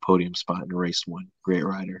for a podium spot in race one. Great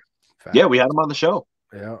rider. Fact. Yeah, we had him on the show.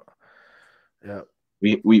 Yeah.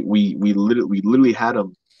 We literally had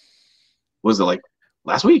him. Was it like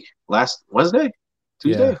last week? Last Wednesday?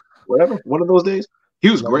 Tuesday? Whatever. One of those days. He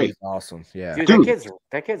was great. He's awesome. Yeah. Dude,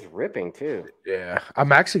 that kid's ripping too. Yeah.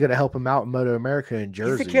 I'm actually going to help him out in Moto America in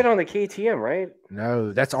Jersey. He's the kid on the KTM, right?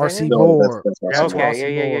 No, that's RC Moore. That's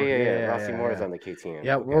yeah. Rossi Moore is on the KTM.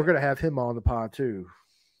 Yeah, we're going to have him on the pod too.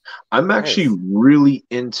 I'm actually really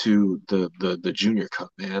into the Junior Cup,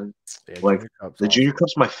 man. Yeah, like the Junior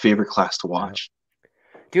Cup's my favorite class to watch.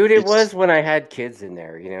 Dude, it was when I had kids in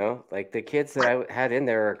there, like the kids that I had in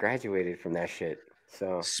there are graduated from that shit.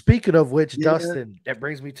 So speaking of which, Dustin, that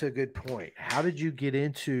brings me to a good point. How did you get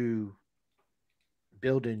into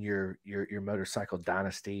building your motorcycle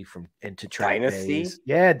dynasty into Trackdaz?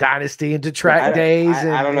 Yeah, dynasty into Trackdaz.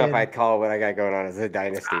 I don't know if I'd call what I got going on as a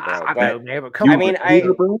dynasty, bro. I know, man, but come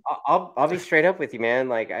on. I'll be straight up with you, man.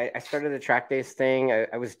 Like I started the Trackdaz thing.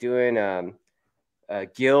 I was doing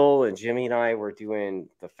Gil and Jimmy and I were doing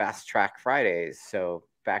the Fast Track Fridays. So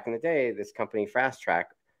back in the day, this company Fast Track,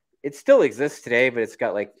 it still exists today, but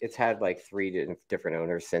it's had 3 different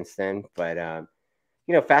owners since then. But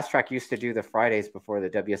Fast Track used to do the Fridays before the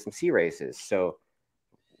WSMC races. So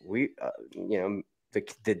we, the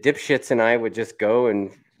dipshits and I would just go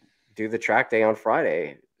and do the track day on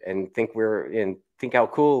Friday and think how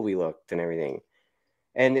cool we looked and everything.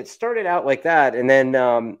 And it started out like that. And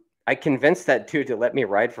then I convinced that dude to let me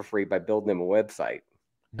ride for free by building him a website.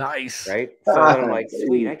 Nice. Right. So I'm like,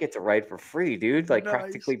 sweet, I get to ride for free, dude. Like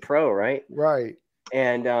practically pro, right? Right.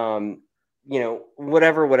 And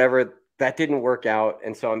whatever. That didn't work out.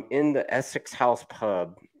 And so I'm in the Essex House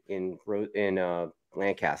pub in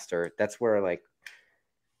Lancaster. That's where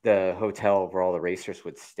the hotel where all the racers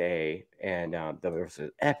would stay. And there was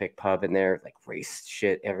an epic pub in there, like race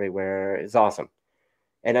shit everywhere. It's awesome.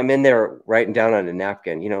 And I'm in there writing down on a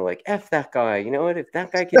napkin, like F that guy. You know what? If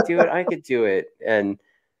that guy could do it, I could do it. And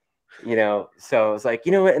so I was like,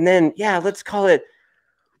 you know what? And then let's call it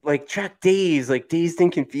like Trackdaz, like Dazed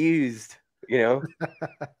and Confused. I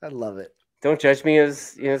love it. Don't judge me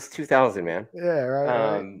as it's 2000, man. Yeah,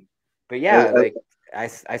 right. But yeah, like I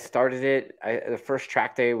started it. The first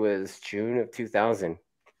track day was June of 2000.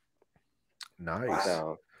 Nice.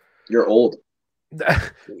 So, you're old.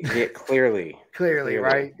 Yeah, clearly,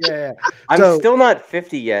 right? Yeah. I'm still not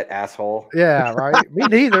 50 yet, asshole. Yeah, right. Me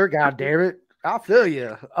neither. God damn it. I feel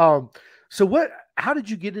you. So how did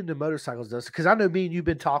you get into motorcycles, Dustin? Because I know me and you've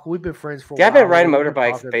been talking. We've been friends for a while. I've been riding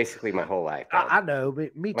motorbikes basically my whole life. I know.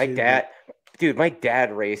 Me too. My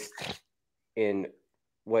dad raced in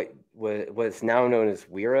what was now known as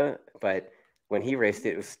Wira, but when he raced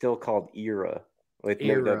it was still called Era with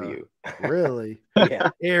no W. Really?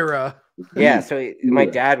 Yeah. Era. Yeah. So my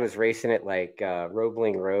dad was racing it like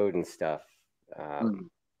Roebling Road and stuff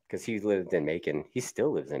because he lived in Macon. He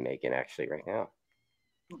still lives in Macon actually right now.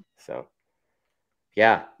 So,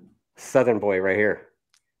 yeah, Southern boy right here.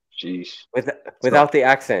 Jeez. Without the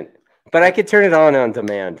accent. But I could turn it on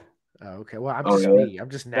demand. Oh, okay. Well, I'm just me. I'm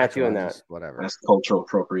just not doing that. Whatever. That's cultural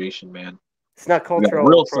appropriation, man. It's not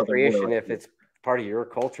cultural appropriation if it's part of your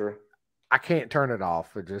culture. I can't turn it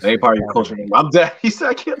off. It just ain't part of your culture. I'm dead. He said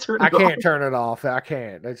I can't turn it off. I can't turn it off. I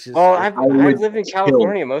can't. That's just. Well, I've lived in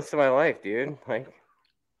California most of my life, dude. Like,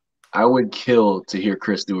 I would kill to hear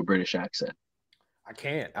Chris do a British accent. I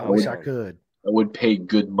can't. I wish I could. I would pay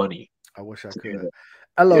good money. I wish I could.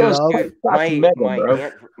 Hello, love. Dude,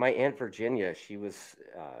 my aunt Virginia, she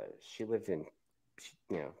lived in,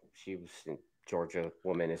 she was in Georgia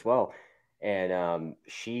woman as well, and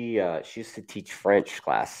she used to teach French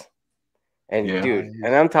class, and dude,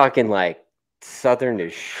 and I'm talking like Southern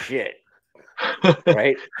as shit,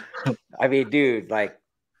 right? I mean, dude, like.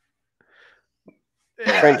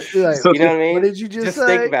 French, you know what I mean? What did you just say?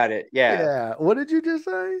 Think about it. Yeah. What did you just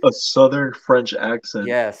say? A Southern French accent.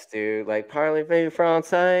 Yes, dude. Like parlez-vous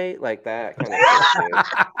français, like that kind of shit,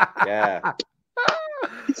 dude. Yeah.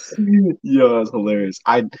 Yo, that's hilarious.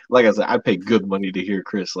 I said, I pay good money to hear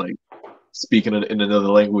Chris like speaking in another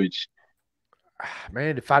language.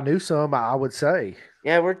 Man, if I knew some, I would say.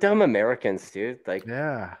 Yeah, we're dumb Americans, dude. Like,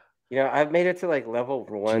 yeah. I've made it to like level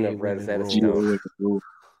 1 of Rosetta Stone.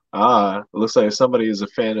 It looks like somebody is a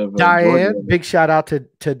fan of Diane. Georgia. Big shout out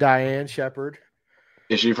to Diane Shepard.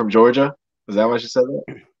 Is she from Georgia? Is that why she said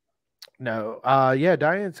that? No. Yeah,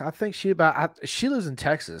 Diane's. I think she lives in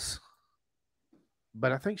Texas,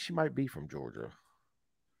 but I think she might be from Georgia.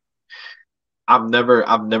 I've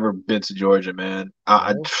never been to Georgia, man.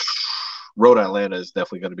 Road Atlanta is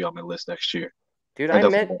definitely going to be on my list next year. Dude,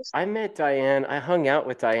 I met Diane. I hung out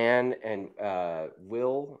with Diane and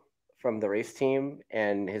Will from the race team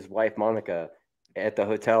and his wife Monica at the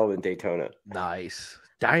hotel in Daytona. Nice.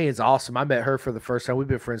 Diane's awesome. I met her for the first time. We've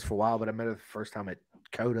been friends for a while, but I met her the first time at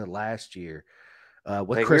COTA last year.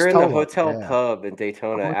 With Chris we were in the hotel pub in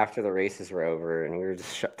Daytona after the races were over, and we were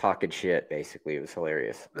just talking shit. Basically, it was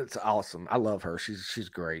hilarious. That's awesome. I love her. She's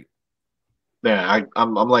great. Yeah,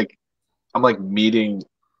 I'm like meeting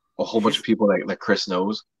a whole bunch of people that Chris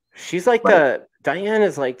knows. She's like Diane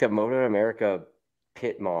is like the Moto America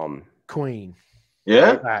pit mom. Queen.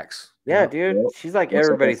 Yeah. Facts. Yeah, dude. Yeah. She's like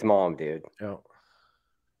everybody's mom, dude. Yeah.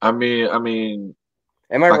 I mean.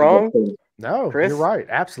 Am I wrong? No, Chris? You're right.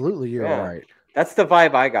 Absolutely, you're right. That's the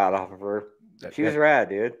vibe I got off of her. She was rad,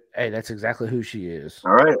 dude. Hey, that's exactly who she is.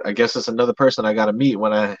 All right. I guess it's another person I got to meet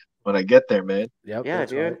when I get there, man. Yep. Yeah,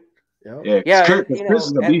 dude. Right. Yeah. Chris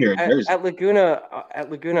is gonna be here in Jersey. At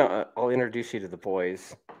Laguna, I'll introduce you to the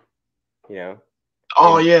boys.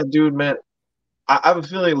 Oh yeah, dude, man. I have a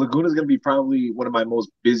feeling Laguna is gonna be probably one of my most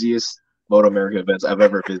busiest Moto America events I've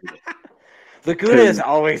ever visited. Laguna is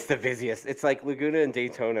always the busiest. It's like Laguna and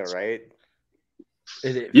Daytona, right?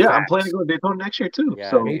 I'm planning to go to Daytona next year too.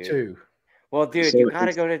 Yeah, so me too. Well, dude, you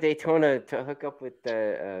gotta go to Daytona to hook up with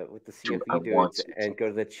the CFE dudes and go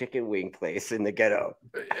to the chicken wing place in the ghetto.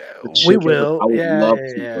 We will. I would love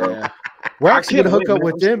to, bro. We're actually gonna hook up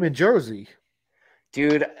with them in Jersey.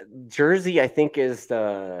 Dude, Jersey, I think, is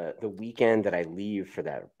the weekend that I leave for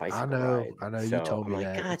that bicycle ride. I know. You told me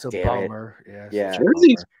that. God, it's a bummer. Yeah.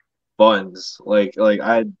 Jersey's fun.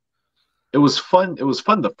 It was fun. It was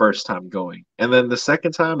fun the first time going, and then the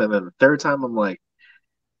second time, and then the third time, I'm like,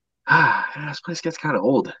 this place gets kind of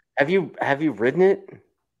old. Have you ridden it?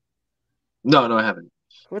 No, I haven't.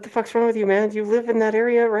 What the fuck's wrong with you, man? You live in that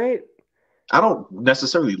area, right? I don't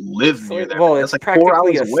necessarily live near there. Well, it's like practically 4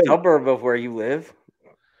 hours a suburb of where you live.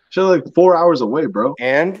 She's like 4 hours away, bro.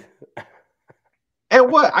 And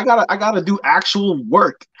what? I gotta do actual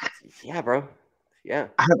work. Yeah, bro. Yeah.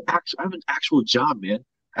 I have an actual job, man.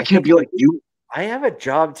 I can't be like you. I have a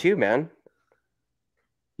job too, man.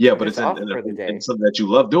 Yeah, but it's in something that you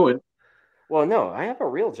love doing. Well, no, I have a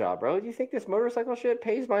real job, bro. Do you think this motorcycle shit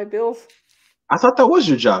pays my bills? I thought that was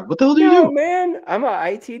your job. What the hell do you do? No, man. I'm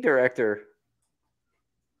an IT director.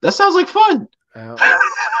 That sounds like fun.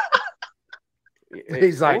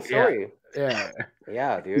 He's like, yeah,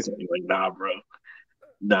 dude. He's like, nah, bro.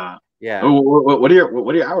 Nah. Yeah. What are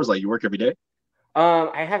your hours like? You work every day?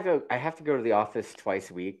 I have to go to the office twice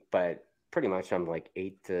a week, but pretty much I'm like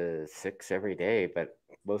 8 to 6 every day. But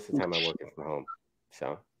most of the time I'm working from home.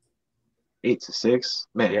 So 8 to 6,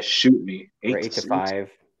 man. Shoot me. 8 to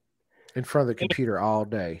 5. In front of the computer all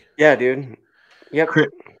day. Yeah, dude. Yep.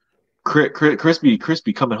 Crispy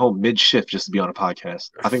coming home mid shift just to be on a podcast.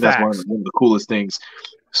 I think that's one of the coolest things.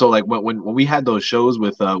 So like when we had those shows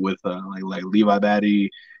with Levi Batty,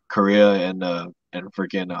 Korea, and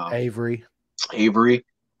freaking Avery. Avery,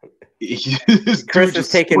 Chris is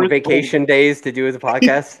taking vacation days to do the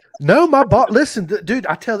podcast. No, my boss. Listen, dude.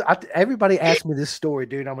 Everybody asks me this story,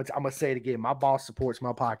 dude. I'm gonna say it again. My boss supports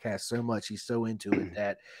my podcast so much. He's so into it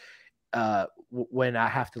that when I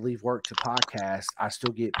have to leave work to podcast, I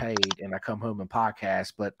still get paid, and I come home and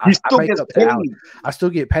podcast. But I make up the hours. I still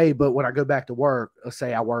get paid, but when I go back to work, let's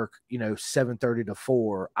say I work, 7:30 to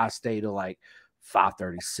 4, I stay to like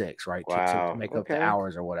 5:36, right? Wow. To make up the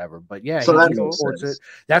hours or whatever. But yeah, so he supports it.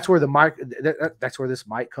 That's where the mic. That's where this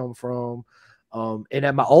mic come from. And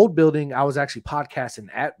at my old building, I was actually podcasting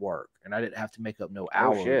at work, and I didn't have to make up no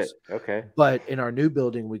hours. Oh, shit. Okay. But in our new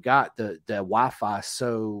building, we got the Wi-Fi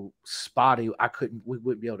so spotty, we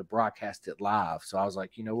wouldn't be able to broadcast it live. So I was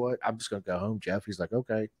like, you know what? I'm just gonna go home, Jeff. He's like,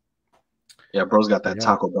 okay. Yeah, bro's got that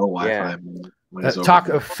Taco Bell Wi-Fi. Yeah.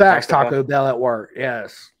 Taco Bell at work.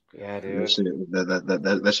 Yes. Yeah, dude.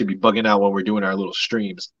 That should be bugging out when we're doing our little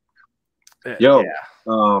streams. Yo.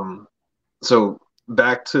 Yeah. So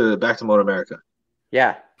back to Moto America.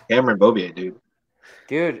 Yeah. Cameron Beaubier, dude.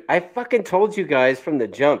 Dude, I fucking told you guys from the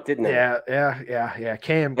jump, didn't I? Yeah.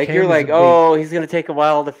 Cam. You're like, oh, he's gonna take a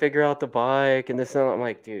while to figure out the bike and this and that. I'm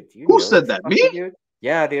like, dude, who said that? Me? Dude?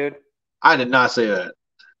 Yeah, dude. I did not say that.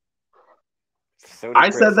 So I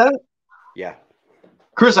said that? Yeah.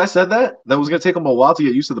 Chris, I said that? That was gonna take him a while to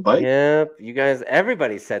get used to the bike? Yep. You guys,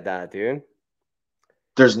 everybody said that, dude.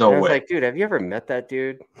 There's no way. I was like, dude, have you ever met that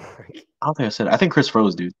dude? I don't think I said it. I think Chris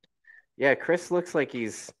froze, dude. Yeah, Chris looks like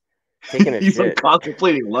he's taking a he's shit. Like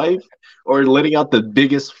contemplating life or letting out the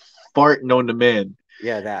biggest fart known to man.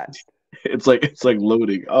 Yeah, that. It's like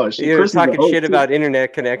loading. Oh shit. He was talking shit about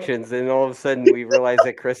internet connections, and all of a sudden we realize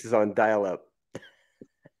that Chris is on dial-up.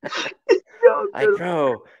 Like,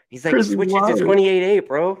 bro, he's like, switch it to 28.8,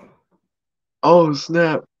 bro. Oh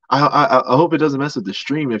snap! I hope it doesn't mess with the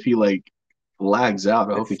stream if he like lags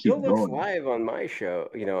out. I hope he keeps going. It looks live on my show,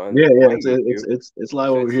 On it's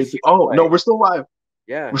live over here. Oh no, we're still live.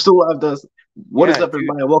 Yeah, we're still live. What is up,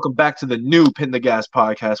 everybody? Welcome back to the new Pin the Gas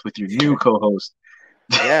podcast with your new co-host.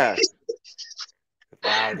 Yeah.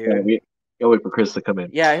 Wow, dude. Can't wait for Chris to come in.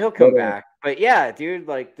 Yeah, he'll come back. But yeah, dude,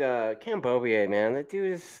 like Cam Beaubier, man, that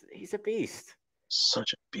dude he's a beast.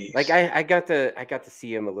 Such a beast. Like I got to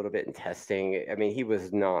see him a little bit in testing. I mean, he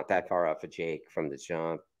was not that far off of Jake from the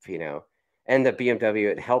jump, And the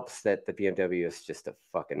BMW, it helps that the BMW is just a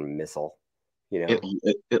fucking missile.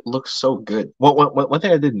 It looks so good. One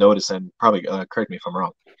thing I did notice, and probably correct me if I'm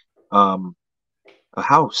wrong,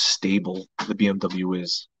 how stable the BMW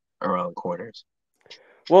is around corners.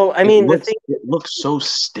 Well, I mean, it looks so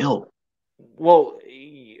still. Well,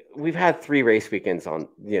 we've had 3 race weekends on,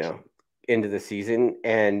 into the season,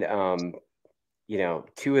 and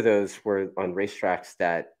 2 of those were on racetracks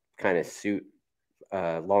that kind of suit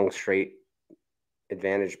long straight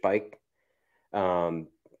advantage bike. But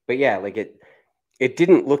yeah, like it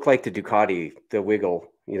didn't look like the Ducati, the wiggle,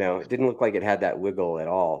 it didn't look like it had that wiggle at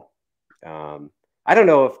all. I don't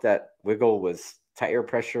know if that wiggle was tire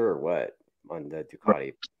pressure or what on the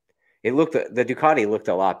Ducati. The Ducati looked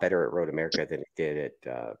a lot better at Road America than it did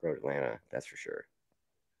at Road Atlanta. That's for sure.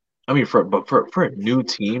 I mean, for a new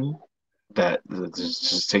team that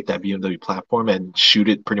just take that BMW platform and shoot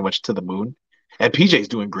it pretty much to the moon, and PJ's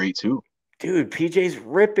doing great too. Dude, PJ's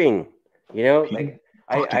ripping.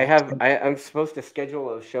 I'm supposed to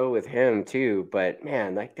schedule a show with him too, but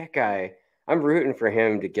man, like that guy, I'm rooting for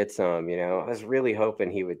him to get some. I was really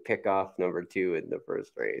hoping he would pick off number 2 in the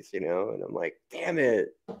first race. And I'm like, damn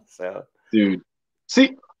it. So, dude,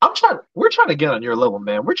 see. We're trying to get on your level,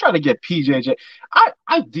 man. We're trying to get PJ.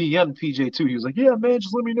 I DM'd PJ too. He was like, "Yeah, man,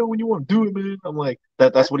 just let me know when you want to do it, man." I'm like,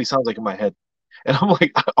 that's what he sounds like in my head, and I'm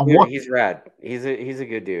like, he's rad. He's a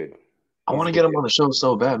good dude. I want to get him on the show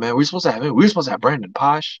so bad, man. We're supposed to have Brandon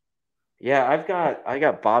Posh. Yeah, I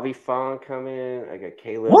got Bobby Fong coming. I got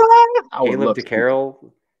Caleb. What? Caleb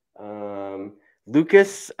DeCarroll.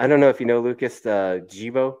 Lucas. I don't know if you know Lucas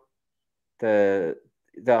Gibo.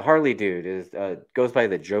 The Harley dude goes by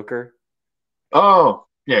the Joker. Oh,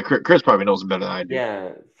 yeah. Chris probably knows him better than I do. Yeah.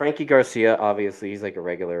 Frankie Garcia, obviously, he's like a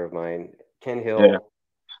regular of mine. Ken Hill,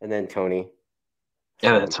 and then Tony.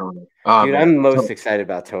 Yeah, then Tony. Dude, I'm most excited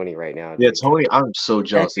about Tony right now. Dude. Yeah, Tony, I'm so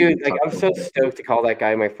jealous. Dude, like, I'm so stoked to call that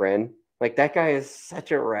guy my friend. Like, that guy is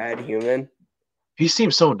such a rad human. He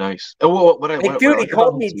seems so nice. He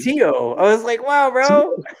called me Tio. I was like, wow,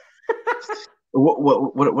 bro.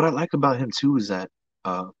 What I like about him too is that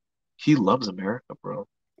he loves America, bro.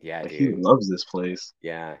 Yeah, dude. He loves this place.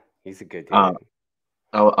 Yeah, he's a good dude.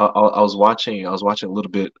 I was watching a little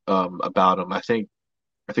bit about him. I think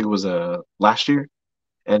it was last year,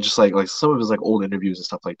 and just like some of his like old interviews and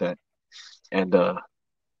stuff like that. And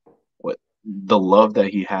the love that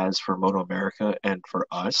he has for Moto America and for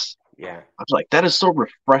us. Yeah. I was like, that is so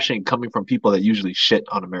refreshing coming from people that usually shit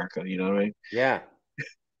on America. You know what I mean? Yeah.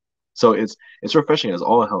 So it's refreshing as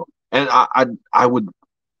all hell. And I would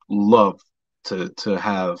love to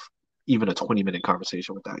have even a 20-minute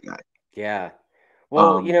conversation with that guy. Yeah.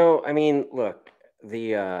 Well, I mean, look,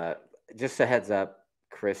 the just a heads up,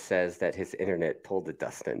 Chris says that his internet pulled a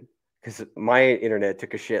Dustin because my internet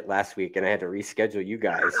took a shit last week and I had to reschedule you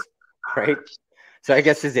guys, right? So I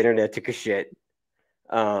guess his internet took a shit.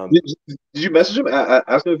 Did you message him?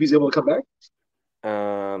 Ask him if he's able to come back?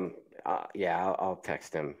 Yeah, I'll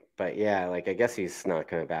text him. But yeah, like I guess he's not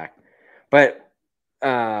coming back. But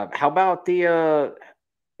how about the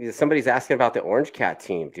somebody's asking about the Orange Cat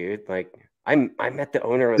team, dude? Like I met the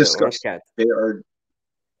owner of the Orange Cat. They are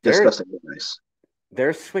disgustingly nice.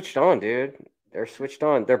 They're switched on, dude. They're switched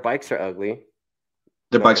on. Their bikes are ugly.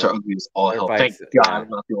 Their bikes are ugly as all hell. Thank God I'm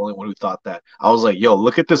not the only one who thought that. I was like, yo,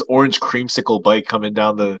 look at this orange creamsicle bike coming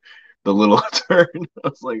down the little turn. I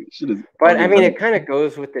was like, shit is. But I mean, it kind of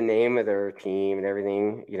goes with the name of their team and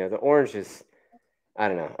everything. You know, the orange is, I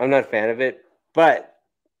don't know. I'm not a fan of it, but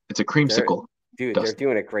it's a creamsicle. Dude, they're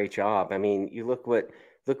doing a great job. I mean, you look what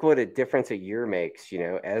a difference a year makes. You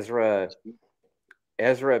know,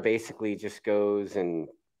 Ezra basically just goes and,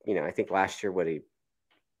 I think last year he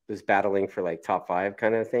was battling for like top 5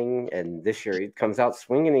 kind of thing. And this year he comes out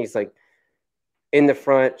swinging. He's like in the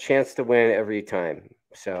front, chance to win every time.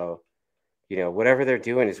 So, whatever they're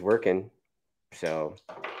doing is working. So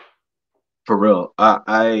for real,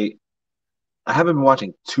 I haven't been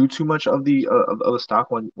watching too much of the stock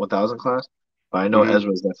 1000 class, but I know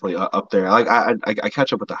Ezra is definitely up there. Like I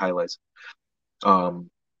catch up with the highlights.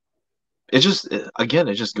 It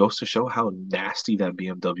just goes to show how nasty that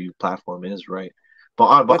BMW platform is, right?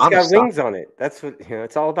 But it's got wings on it. That's what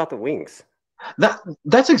it's all about, the wings.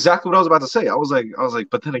 That's exactly what I was about to say. I was like,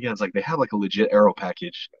 but then again, it's like they have like a legit aero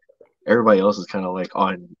package. Everybody else is kind of like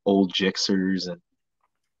on old Gixxers and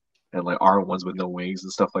like R1s with no wings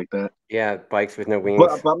and stuff like that. Yeah, bikes with no wings.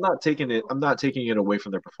 But I'm not taking it away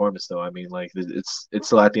from their performance though. I mean, like it's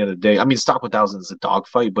still at the end of the day. I mean, stock 1000 is a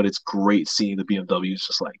dogfight, but it's great seeing the BMWs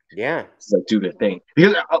just like do their thing,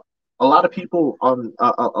 because a lot of people from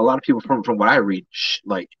what I read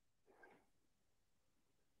like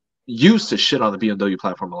used to shit on the BMW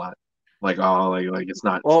platform a lot. Like like it's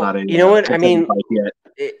not. Well, it's not a, you know what I mean. Yet.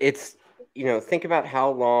 It's think about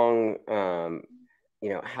how long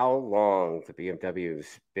how long the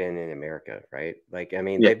BMW's been in America, right? Like I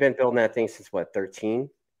mean, they've been building that thing since what, 13?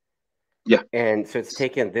 Yeah. And so it's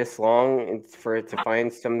taken this long for it to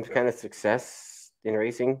find some kind of success in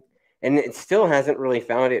racing. And it still hasn't really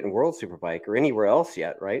found it in World Superbike or anywhere else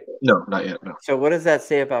yet, right? No, not yet. No. So what does that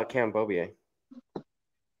say about Cam Beaubier?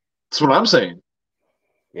 That's what I'm saying.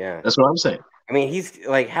 Yeah. That's what I'm saying. I mean, he's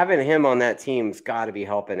like, having him on that team's got to be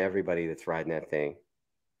helping everybody that's riding that thing,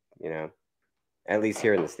 at least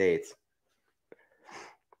here in the States.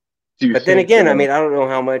 But then again, I mean, I don't know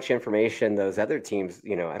how much information those other teams,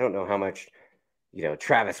 I don't know how much,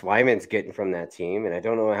 Travis Wyman's getting from that team. And I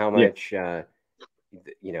don't know how much,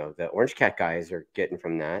 the Orange Cat guys are getting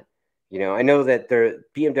from that. I know that their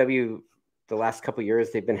BMW, the last couple of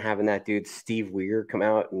years, they've been having that dude Steve Weir come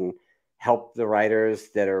out and help the riders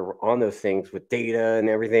that are on those things with data and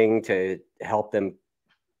everything to help them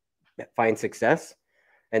find success.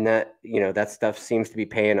 And that, that stuff seems to be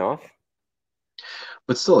paying off.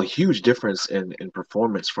 But still a huge difference in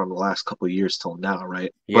performance from the last couple of years till now,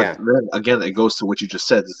 right? Yeah. But then again, it goes to what you just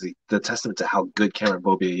said, is the testament to how good Cameron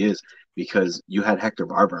Beaubier is, because you had Hector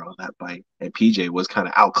Barber on that bike, and PJ was kind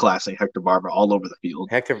of outclassing Hector Barber all over the field.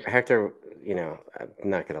 Hector, I'm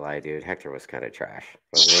not gonna lie, dude. Hector was kind of trash.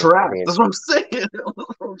 Trash. I mean, that's what I'm saying.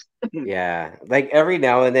 Yeah, like every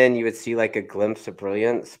now and then you would see like a glimpse of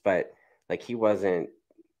brilliance, but like he wasn't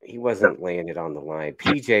laying it on the line.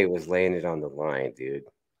 PJ was laying it on the line, dude.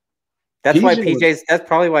 That's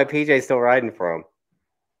probably why PJ's still riding for him,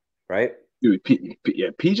 right? Dude,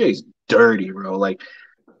 PJ's dirty, bro. Like,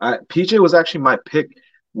 PJ was actually my pick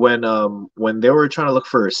when they were trying to look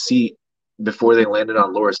for a seat before they landed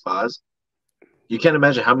on Loris Baz. You can't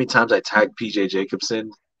imagine how many times I tagged PJ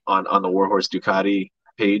Jacobson on the Warhorse Ducati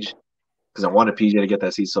page because I wanted PJ to get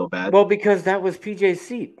that seat so bad. Well, because that was PJ's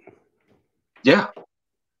seat. Yeah,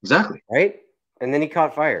 exactly. Right, and then he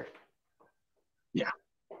caught fire. Yeah.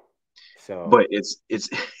 So, but it's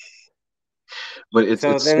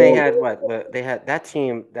so then they had they had that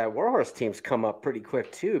team, that Warhorse team's come up pretty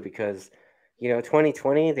quick too, because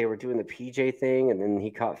 2020 they were doing the PJ thing, and then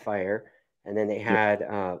he caught fire, and then they had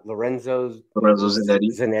Lorenzo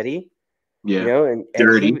Zanetti. Yeah, and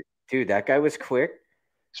dirty. dude, that guy was quick.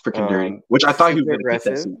 It's freaking dirty. Which I thought he was going to keep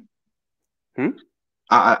that seat.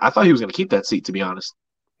 I thought he was going to keep that seat, to be honest.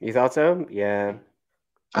 You thought so? Yeah.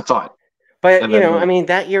 I thought. But, you know, I mean,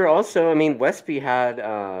 that year also, I mean, Westby had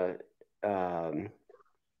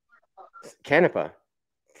Canepa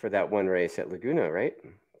for that one race at Laguna, right?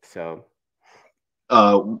 So.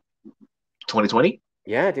 2020?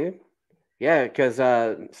 Yeah, dude. Yeah, because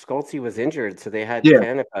Schulte was injured, so they had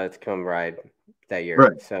Canepa to come ride that year.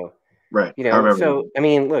 Right. So. Right. You know, so I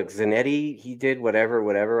mean, look, Zanetti, he did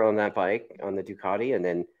whatever on that bike on the Ducati, and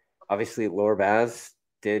then obviously Lorbaz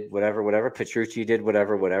did whatever. Petrucci did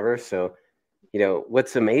whatever. So, you know,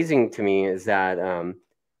 what's amazing to me is that,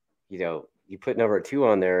 you know, you put number 2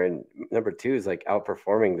 on there, and number 2 is like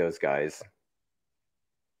outperforming those guys.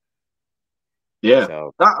 Yeah.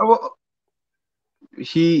 So, well,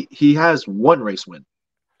 he has one race win.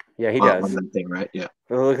 Yeah, he does. On that thing, right? Yeah.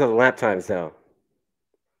 Well, look at the lap times though.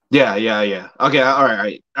 Yeah. Okay, all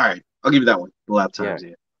right. I'll give you that one. The lap times,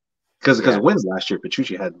 yeah. Because wins last year,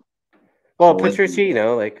 Petrucci had. Well, Petrucci, you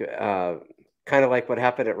know, like kind of like what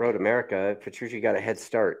happened at Road America. Petrucci got a head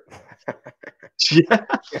start. Yeah.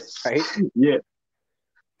 Right. Yeah.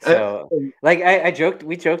 So, like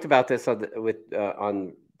we joked about this on the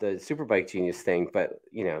Superbike Genius thing, but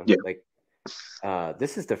you know, like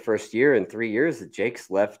this is the first year in 3 years that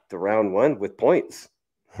Jake's left the round 1 with points,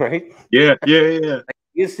 right? Yeah. Like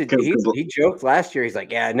he joked last year. He's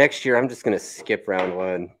like, yeah, next year I'm just gonna skip round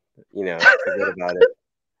 1. You know, forget about it.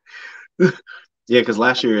 Yeah, because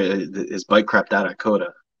last year his bike crapped out at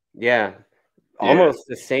Coda. Yeah, almost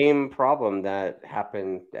the same problem that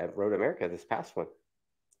happened at Road America this past one.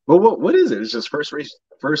 Well, what is it? It's just first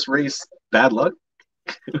race bad luck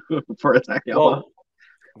for Attack Yamaha. Well,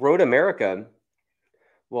 Road America.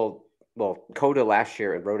 Well, Coda last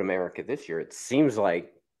year and Road America this year. It seems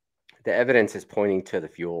like the evidence is pointing to the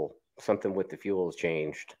fuel. Something with the fuel has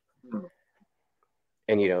changed.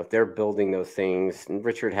 And, you know, they're building those things. And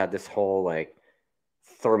Richard had this whole, like,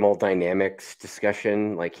 thermal dynamics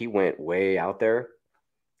discussion. Like, he went way out there.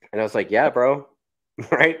 And I was like, yeah, bro.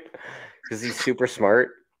 Right? Because he's super smart.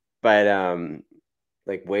 But,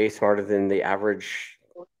 like, way smarter than the average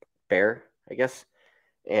bear, I guess.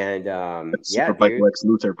 And, Superbike Lex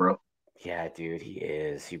Luthor, bro. Yeah, dude, he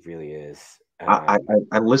is. He really is.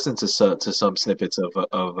 I listened to some snippets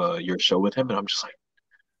of your show with him, and I'm just like,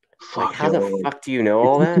 fuck, like, how the fuck do you know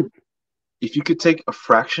all that? If you could take a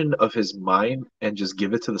fraction of his mind and just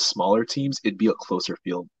give it to the smaller teams, it'd be a closer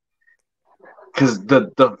field. Because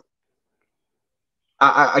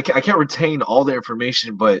I can't retain all the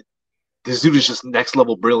information, but this dude is just next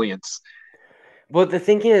level brilliance. Well, the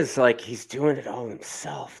thing is, like, he's doing it all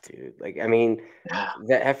himself, dude. Like, I mean,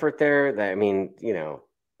 the effort there, I mean, you know,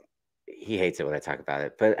 he hates it when I talk about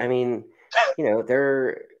it, but I mean, you know,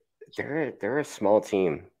 they're a small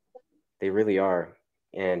team. They really are.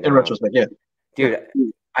 And in retrospect, yeah. Dude,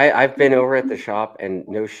 I've been over at the shop, and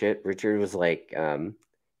no shit, Richard was like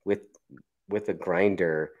with a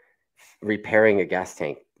grinder repairing a gas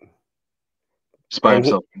tank. Just by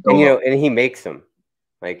himself. And you know, and he makes them.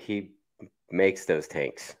 Like, he makes those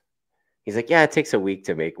tanks. He's like, yeah, it takes a week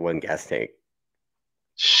to make one gas tank.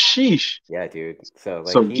 Sheesh. Yeah, dude. So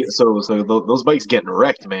like, so those bikes getting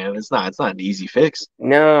wrecked, man. It's not an easy fix.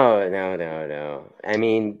 No. I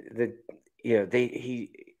mean,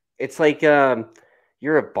 it's like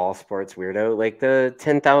you're a ball sports weirdo. Like, the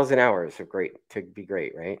 10,000 hours are great to be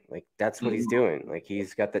great, right? Like, that's what he's doing. Like,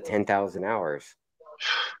 he's got the 10,000 hours.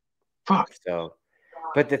 Fuck. So,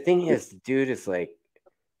 but the thing is, the dude is like,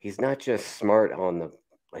 he's not just smart on the,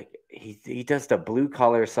 like, he does the blue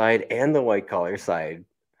collar side and the white collar side.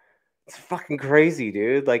 It's fucking crazy,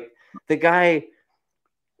 dude. Like, the guy,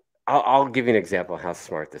 I'll give you an example of how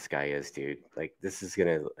smart this guy is, dude. Like, this is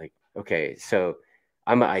gonna, like, okay, so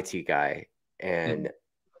I'm an IT guy, and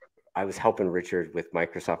I was helping Richard with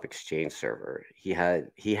Microsoft Exchange server. He had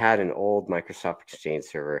an old Microsoft Exchange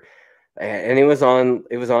server, and it was on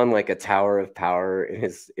like a tower of power in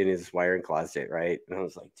his wiring closet, right? And I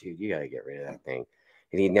was like, dude, you gotta get rid of that thing.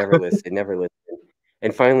 And he never listened,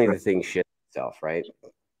 And finally, the thing shit itself, right?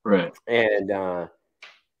 Right. And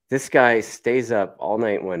this guy stays up all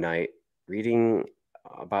night one night reading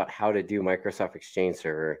about how to do Microsoft Exchange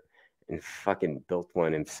server, and fucking built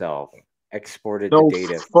one himself. Exported the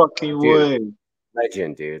data. Fucking way.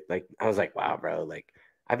 Legend, dude. Like, I was like, wow, bro. Like,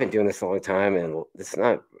 I've been doing this a long time, and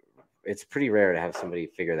it's pretty rare to have somebody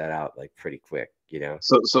figure that out like pretty quick, you know.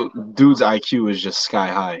 So dude's IQ is just sky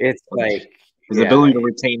high. It's like his ability to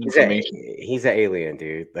retain information. He's an alien,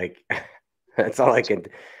 dude. Like, that's all I can.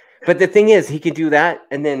 But the thing is, he can do that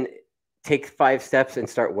and then take 5 steps and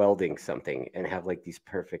start welding something and have like these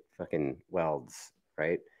perfect fucking welds.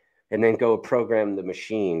 right? And then go program the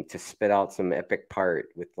machine to spit out some epic part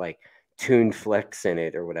with like tuned flex in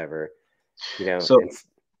it or whatever, you know, So and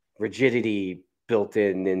rigidity built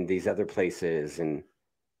in these other places. And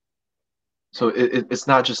so it's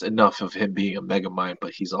not just enough of him being a mega mind,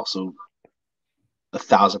 but he's also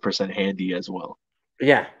 1,000% handy as well.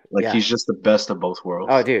 Yeah, like yeah. he's just the best of both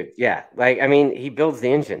worlds. Oh, dude, yeah. Like, I mean, he builds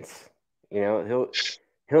the engines. You know,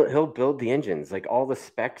 he'll build the engines, like all the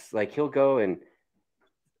specs. Like he'll go and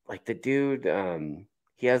like the dude,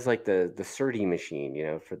 he has like the Surdy machine, you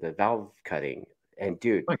know, for the valve cutting. And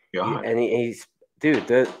dude, Oh my God. he's dude,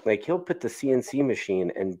 like he'll put the CNC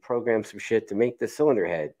machine and program some shit to make the cylinder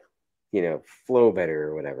head, you know, flow better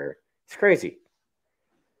or whatever. It's crazy.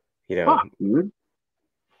 You know, fuck, dude.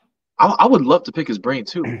 I would love to pick his brain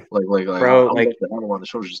too. Like bro, I would like love to have him on the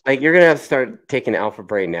show. Just like you're gonna have to start taking Alpha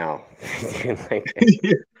Brain now. Like,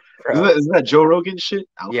 yeah. bro. Isn't that Joe Rogan shit?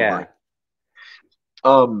 Alpha Yeah.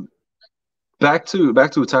 Brain. Back to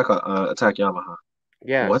Attack Yamaha.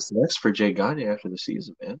 Yeah. What's next for Jay Gagne after the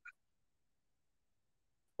season, man?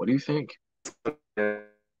 What do you think?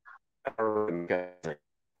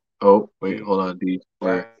 Oh, wait, hold on, D.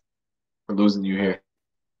 We're losing you here.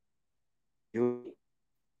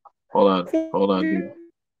 Hold on, D.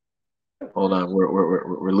 Hold on,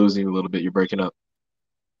 we're losing you a little bit. You're breaking up.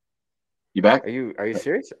 You back? Are you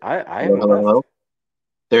serious? I hello, haven't left. hello.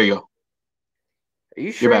 There you go. Are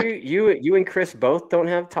you sure you and Chris both don't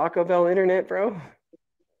have Taco Bell internet, bro?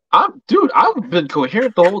 Dude, I've been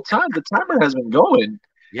coherent the whole time. The timer has been going.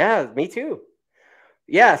 Yeah, me too.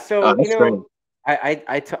 Yeah, so you know, strange.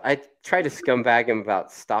 I tried to scumbag him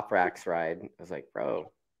about Stop Rack's ride. I was like, bro,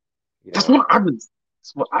 you know, that's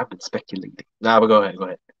what I've been speculating. Nah, but go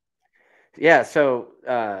ahead. Yeah, so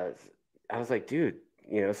I was like, dude,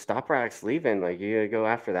 you know, Stop Rack's leaving. Like, you gonna go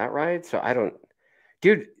after that ride? So I don't,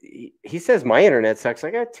 dude. He says my internet sucks.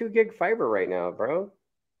 I got 2 gig fiber right now, bro.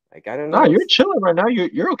 Like, I don't know. Nah, you're chilling right now.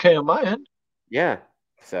 You're okay on my end. Yeah.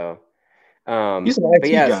 So, he's an IT but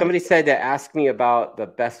yeah, guy. somebody said to ask me about the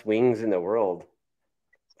best wings in the world,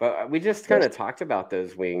 but we just kind of talked about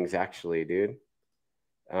those wings, actually, dude.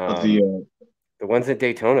 The ones at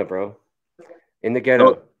Daytona, bro, in the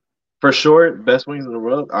ghetto. Oh, for sure, best wings in the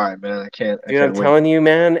world. All right, man. I can't. Dude, I'm telling you,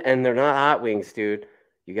 man, and they're not hot wings, dude.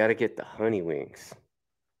 You got to get the honey wings.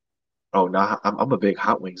 Oh, no, I'm a big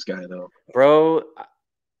hot wings guy, though. Bro,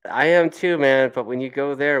 I am too, man. But when you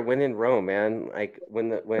go there, when in Rome, man, like when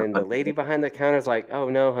the lady behind the counter is like, "Oh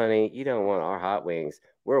no, honey, you don't want our hot wings.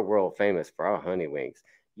 We're world famous for our honey wings."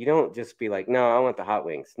 You don't just be like, "No, I want the hot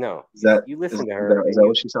wings." No, you listen to her. Is that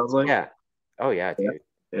what she sounds like? Yeah. Oh yeah, dude.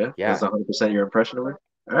 Yeah. That's 100% your impression of her.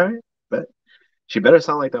 All right, bet she better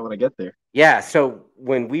sound like that when I get there. Yeah. So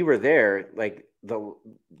when we were there, like the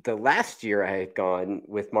last year I had gone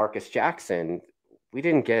with Marcus Jackson, we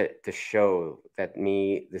didn't get the show that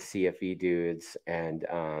me, the CFE dudes, and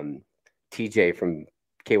TJ from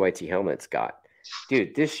KYT Helmets got.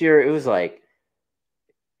 Dude, this year it was like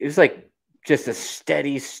just a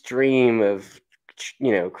steady stream of,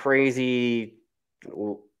 you know, crazy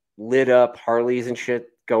lit up Harleys and shit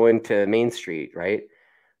going to Main Street, right?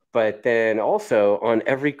 But then also on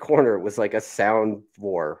every corner was like a sound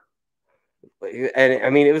war. And I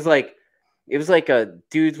mean, it was like a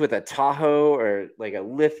dudes with a Tahoe or like a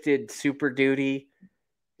lifted Super Duty,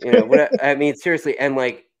 you know. What I mean, seriously, and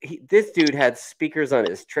like this dude had speakers on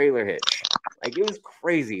his trailer hitch, like it was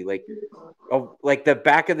crazy. Like, oh, like the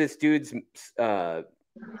back of this dude's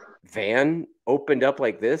van opened up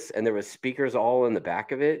like this, and there was speakers all in the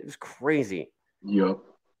back of it. It was crazy. Yep, it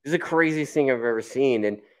was the craziest thing I've ever seen.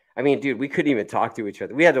 And I mean, dude, we couldn't even talk to each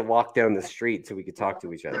other. We had to walk down the street so we could talk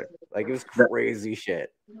to each other. Like, it was crazy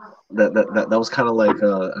shit. That was kind of like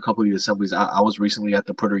a couple of the assemblies. I was recently at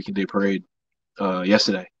the Puerto Rican Day Parade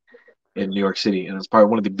yesterday in New York City, and it's probably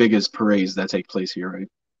one of the biggest parades that take place here, right? You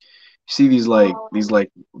see these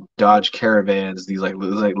Dodge Caravans, these like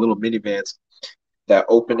little minivans that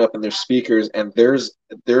open up in their speakers, and there's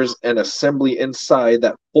an assembly inside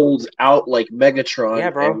that folds out like Megatron.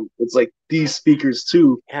 Yeah, bro. And it's like these speakers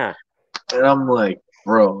too. Yeah. And I'm like,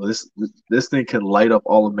 bro, this thing can light up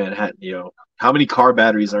all of Manhattan, yo. How many car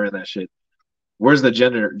batteries are in that shit? Where's the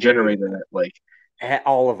generator at? Like,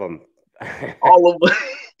 all of them. all of them.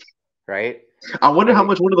 Right? I wonder how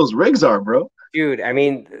much one of those rigs are, bro. Dude, I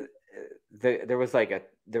mean, there was like a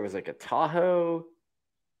Tahoe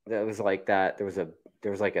that was like that. There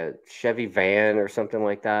was like a Chevy van or something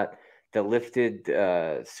like that. The lifted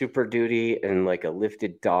Super Duty and like a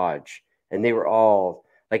lifted Dodge, and they were all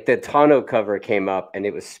like, the tonneau cover came up and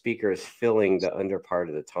it was speakers filling the under part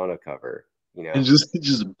of the tonneau cover. you know, and just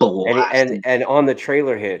blasting. And on the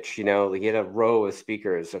trailer hitch, you know, he had a row of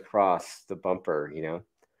speakers across the bumper, you know.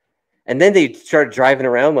 And then they start driving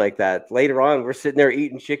around like that. Later on, we're sitting there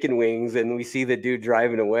eating chicken wings, and we see the dude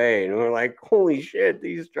driving away, and we're like, "Holy shit,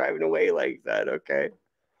 he's driving away like that!" Okay,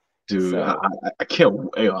 dude, so, I can't.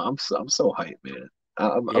 I'm so hyped, man.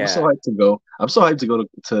 I'm so yeah, hyped to go. I'm so hyped to go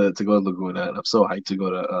to go to Laguna, and I'm so hyped to go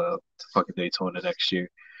to fucking Daytona next year.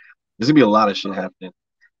 There's gonna be a lot of shit happening.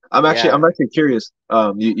 I'm yeah, actually curious.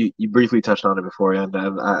 You briefly touched on it before, and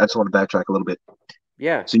I just want to backtrack a little bit.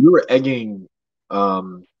 yeah. So you were egging,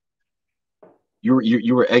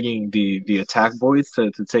 you were egging the attack boys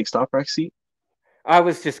to take Stop Rack seat. I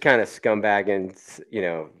was just kind of scumbagging, you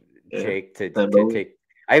know, Yeah, Jake to take.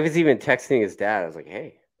 I was even texting his dad. I was like,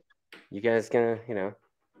 "Hey, you guys gonna, you know?"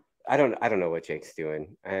 I don't know what Jake's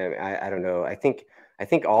doing. I don't know. I think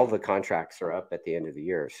all the contracts are up at the end of the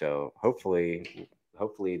year, so hopefully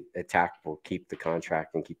Attack will keep the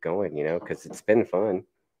contract and keep going. You know, because it's been fun.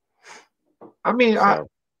 I mean, So.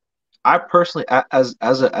 I personally, as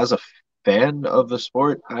a fan of the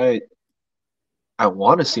sport, I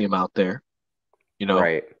want to see him out there, you know,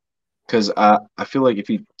 Right. because I feel like if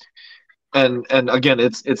he and again,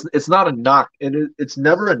 it's not a knock, and it's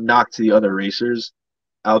never a knock to the other racers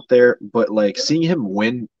out there, but like seeing him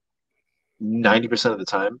win 90% of the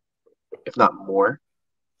time, if not more,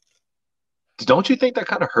 don't you think that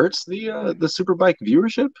kind of hurts the Superbike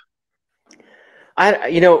viewership?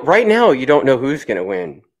 You know, right now you don't know who's going to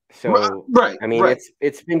win. So, Right, I mean, right.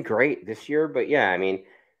 it's been great this year, but yeah, I mean,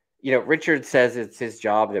 you know, Richard says it's his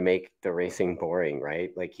job to make the racing boring,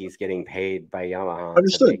 right? Like he's getting paid by Yamaha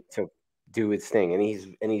Understood. to do its thing, and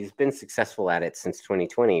he's been successful at it since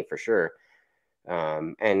 2020 for sure.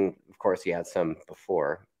 And of course he had some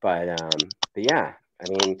before, but yeah, I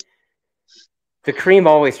mean, the cream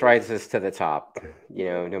always rises to the top, you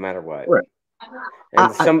know, no matter what. Right.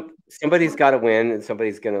 And somebody's got to win, and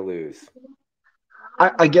somebody's going to lose.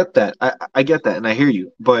 I get that. I get that, and I hear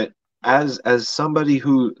you. But as somebody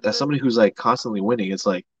who's like constantly winning, it's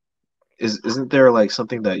like, isn't there like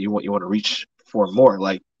something that you want to reach for more?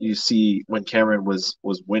 Like you see when Cameron was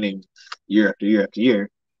winning year after year after year,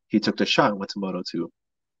 he took the shot and went to Moto2.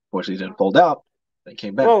 Unfortunately, he didn't fold out, then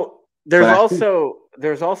came back. Well, there's But I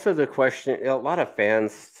think, also the question. A lot of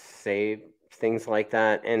fans say things like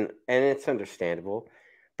that, and it's understandable.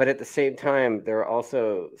 But at the same time, they're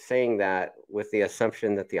also saying that with the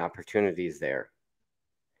assumption that the opportunity is there,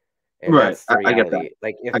 and right, that's the I get that. reality.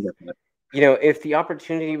 Like I get that. you know, if the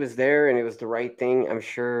opportunity was there and it was the right thing, I'm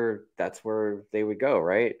sure that's where they would go,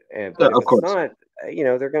 right? But if Of it's course, not, you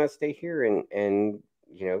know, they're going to stay here and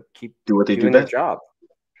you know keep do what they do doing their best. job.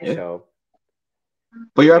 Yeah. So,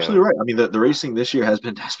 But you're you absolutely know, right. I mean, the racing this year has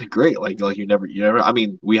been great. Like you never. I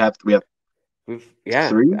mean, we have yeah.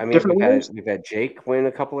 three I mean, different winners. we've had Jake win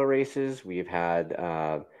a couple of races. We've had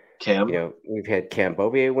you Cam, know, we've had Cam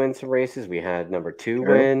Bobier win some races. We had number 2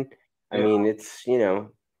 Garrett, win. I yeah. mean, it's you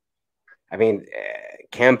know, I mean,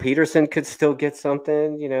 Cam Peterson could still get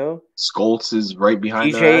something. You know, Skoltz is right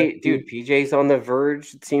behind their ass. PJ's on the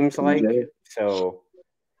verge. It seems like PJ. so.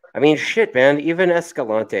 I mean, shit, man. Even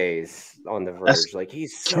Escalante's on the Es- verge. Like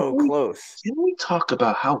he's can so we close. can we talk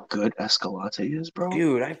about how good Escalante is, bro?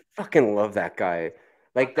 Dude, I fucking love that guy.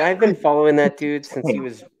 Like I've been following that dude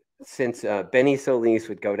since Benny Solis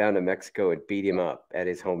would go down to Mexico and beat him up at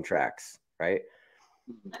his home tracks, right?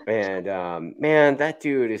 And man, that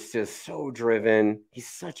dude is just so driven. He's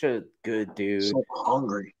such a good dude. So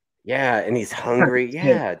hungry. Yeah, and he's hungry.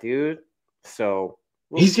 Yeah, dude. So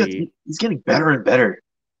we'll see. He's getting better and better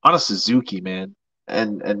on a Suzuki, man.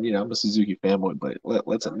 And you know, I'm a Suzuki fanboy, but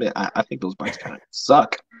let's admit, I think those bikes kind of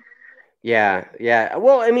suck. Yeah, yeah.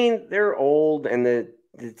 Well, I mean, they're old, and the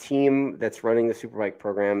team that's running the Superbike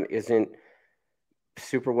program isn't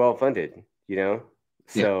super well funded, you know.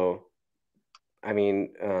 Yeah. So, I mean,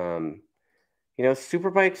 you know,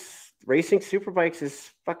 racing superbikes is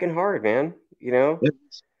fucking hard, man. You know,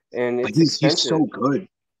 and it's expensive. He's so good.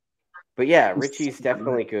 But yeah, Richie's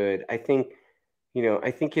definitely good. I think, you know,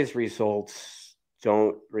 I think his results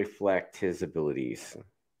don't reflect his abilities.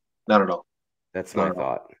 Not at all. That's my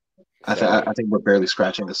thought. I think we're barely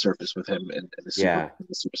scratching the surface with him in the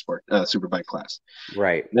superbike class.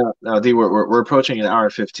 Right. Now, D, we're approaching an hour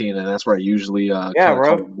 15, and that's where I usually yeah, kind of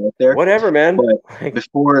bro. call it right there. Whatever, man. But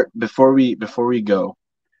before we go,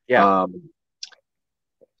 yeah,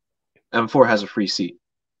 M4 has a free seat,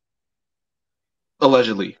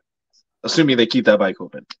 allegedly, assuming they keep that bike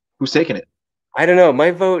open. Who's taking it? I don't know.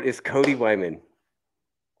 My vote is Cody Wyman.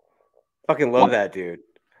 Fucking love that dude.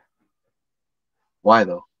 Why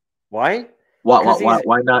though? Why? Why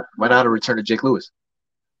not a return to Jake Lewis?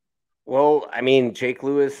 Well, I mean, Jake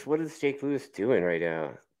Lewis. What is Jake Lewis doing right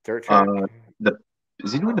now? Dirt track.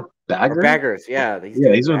 Is he doing the bagger? Or baggers, yeah.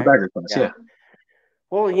 He's doing the bagger class. Yeah.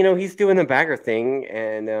 Well, he's doing the bagger thing,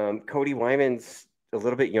 and Cody Wyman's a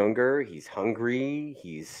little bit younger. He's hungry.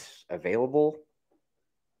 He's available.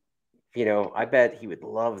 I bet he would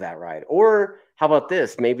love that ride. Or how about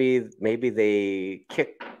this? Maybe they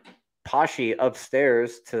kick Pashe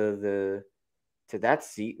upstairs to that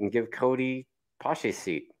seat and give Cody Pashe's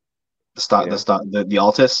seat. The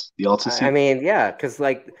Altis seat. I mean, yeah, because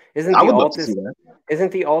isn't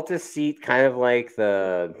the Altis seat kind of like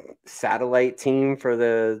the satellite team for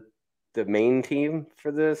the main team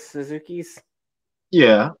for the Suzukis?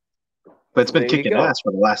 Yeah, but it's been kicking ass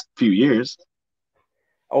for the last few years.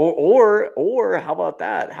 Or how about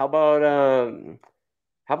that? How about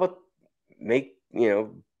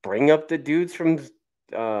bring up the dudes from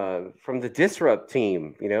the Disrupt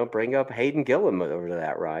team, bring up Hayden Gillum over to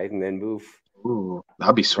that ride and then move. Ooh,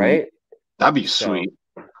 that'd be sweet. Right? That'd be sweet.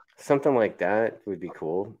 Something like that would be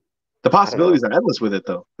cool. The possibilities are endless with it,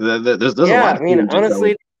 though. There's a lot. I mean,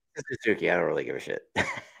 honestly, Suzuki, I don't really give a shit.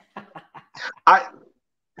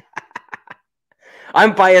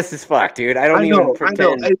 I'm biased as fuck, dude. I don't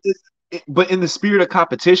pretend. But in the spirit of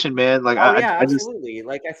competition, man, absolutely.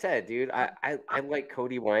 Like I said, dude, I like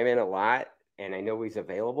Cody Wyman a lot, and I know he's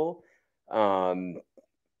available. Who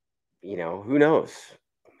knows?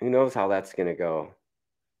 Who knows how that's gonna go?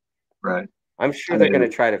 Right. I'm sure they're gonna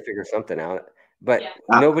try to figure something out, but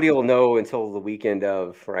nobody will know until the weekend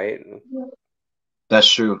of, right? That's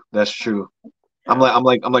true. I'm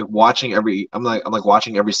like watching every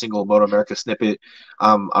single Moto America snippet.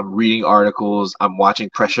 I'm reading articles. I'm watching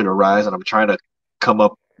Pressure to Rise, and I'm trying to come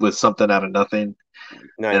up with something out of nothing.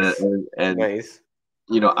 Nice. And nice.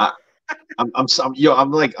 I'm so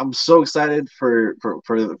excited for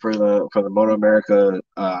the Moto America,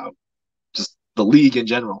 just the league in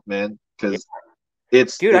general, man, because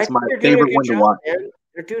it's my favorite one to watch. Man.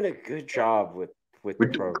 They're doing a good job with the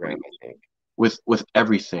program, I think. With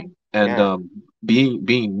everything, and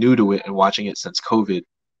being new to it and watching it since COVID,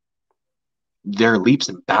 they're leaps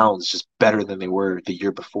and bounds just better than they were the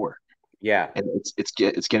year before. Yeah, and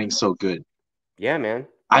it's getting so good. Yeah, man.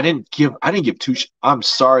 I didn't give two. I'm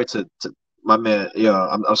sorry to my man.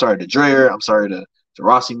 I'm sorry to Dreyer. I'm sorry to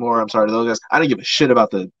Rossi Moore. I'm sorry to those guys. I didn't give a shit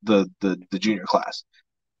about the junior class,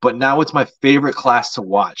 but now it's my favorite class to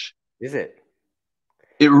watch. Is it?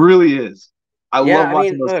 It really is. I love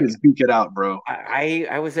watching those kids beat it out, bro.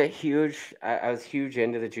 I was huge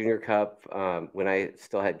into the Junior Cup when I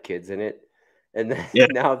still had kids in it, and then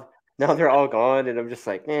now they're all gone, and I'm just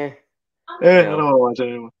like, I don't want to watch it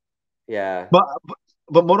anymore. Yeah,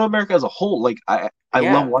 but Moto America as a whole, I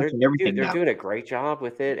love watching everything. They're doing a great job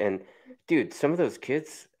with it, and dude, some of those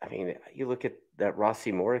kids. I mean, you look at that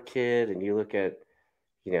Rossi Mora kid, and you look at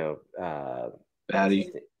Batty.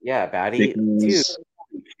 Yeah, Batty. Dude.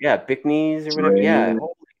 Yeah, Bickneys or whatever.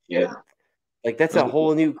 Yeah. Like that's a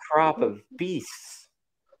whole new crop of beasts.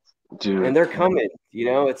 Dude. And they're coming.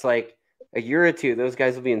 It's like a year or two, those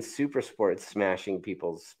guys will be in super sports smashing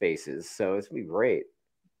people's faces. So it's gonna be great.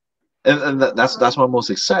 And that's what I'm most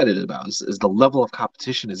excited about is the level of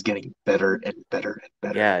competition is getting better and better and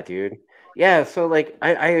better. Yeah, dude. Yeah, so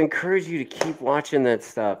I encourage you to keep watching that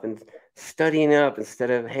stuff and studying up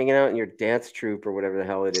instead of hanging out in your dance troupe or whatever the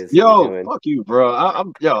hell it is. Yo, fuck you, bro.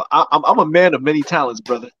 I'm a man of many talents,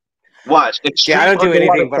 brother. Watch. I don't do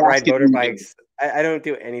anything but ride motorbikes. I don't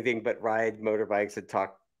do anything but ride motorbikes and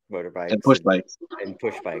talk motorbikes and push bikes. And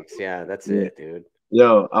push bikes. Yeah, that's it, dude.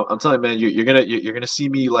 Yo, I'm telling you, man, you're gonna see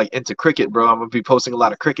me into cricket, bro. I'm gonna be posting a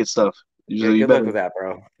lot of cricket stuff. Good luck with that,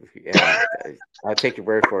 bro. Yeah, I'll take your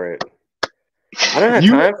word for it. I don't have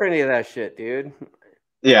time for any of that shit, dude.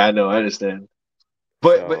 Yeah, I know, I understand.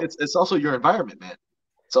 But it's also your environment, man.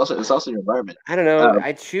 It's also your environment. I don't know.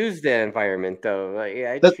 I choose the environment though.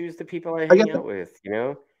 I choose the people I hang out with,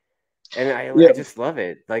 And I just love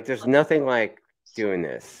it. Like there's nothing like doing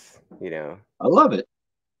this, I love it.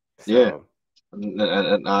 So. Yeah.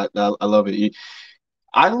 And I love it.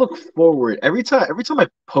 I look forward every time I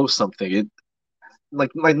post something, it like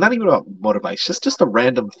not even about motorbikes, just a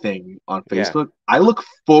random thing on Facebook. Yeah. I look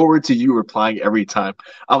forward to you replying every time.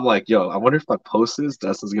 I'm like, yo, I wonder if I post this,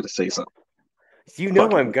 Dustin's gonna say something.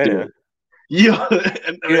 I'm gonna. Yeah,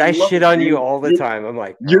 dude, I shit on you all the time. I'm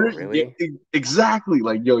like, really? Exactly.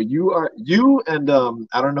 Like, yo, you and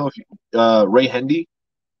I don't know if Ray Hendy.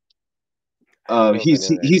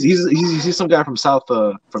 He's some guy from South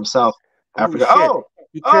Africa. Oh,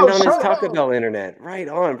 he turned on his Taco Bell internet. Right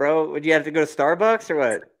on, bro. Would you have to go to Starbucks or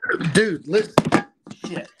what? Dude, listen.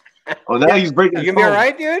 Shit. Oh, now he's breaking. You gonna be all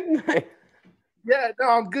right, dude? Yeah, no,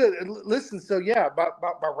 I'm good. Listen, so yeah, my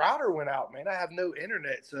router went out, man. I have no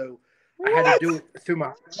internet, so I had to do it through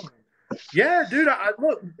my phone. Yeah, dude. I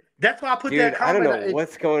look. That's why I put that comment. I don't know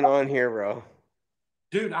what's going on here, bro.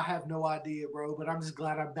 Dude, I have no idea, bro. But I'm just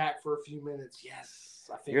glad I'm back for a few minutes. Yes,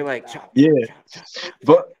 I think you're like, chop.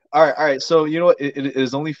 But all right. So you know what? It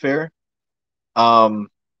is only fair.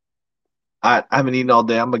 I haven't eaten all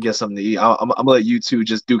day. I'm gonna get something to eat. I'm gonna let you two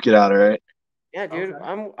just duke it out. All right. Yeah, dude.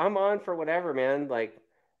 Okay. I'm on for whatever, man. Like,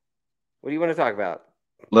 what do you want to talk about?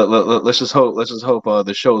 Let's just hope. Let's just hope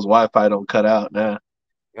the show's Wi-Fi don't cut out now.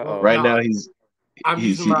 Right now I'm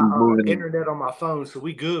using my internet on my phone, so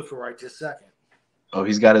we good for right this second. Oh,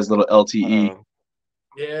 he's got his little LTE.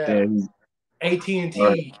 Yeah.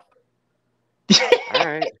 AT&T. All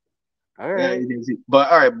right. All right. Yeah,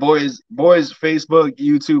 but all right, boys, Facebook,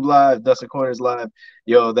 YouTube Live, Dustin Coyner's Live.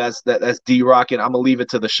 Yo, that's D Rocket. I'm gonna leave it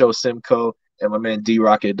to the show Simcoe and my man D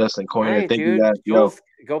Rocket, Dustin Coyner. Right, Thank dude. you guys. Yo,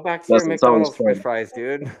 go back to your McDonald's French fries,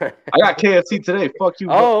 dude. I got KFC today. Fuck you.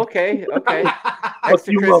 Oh, okay.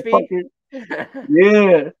 Extra crispy.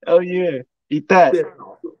 Yeah. Oh yeah. Eat that.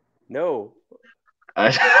 No.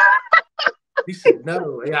 He said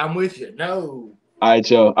no. Yeah, I'm with you. No. All right,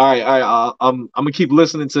 Joe. All right. I'm gonna keep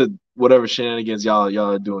listening to whatever shenanigans y'all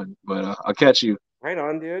are doing, but I'll catch you. Right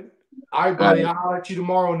on, dude. All right, buddy. I'll holler at you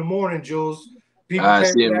tomorrow in the morning, Jules. People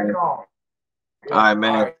see you, man. All right,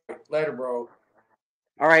 man. All right. Later, bro.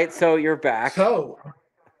 All right, so you're back. So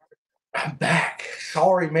I'm back.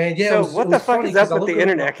 Sorry, man. Yeah. So what the fuck is up with the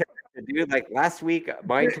internet, dude? Like last week,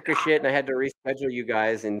 mine took a shit, and I had to reschedule you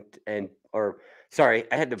guys, I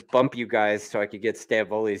had to bump you guys so I could get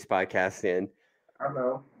Stamboli's podcast in. I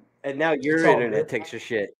know. And now your internet takes a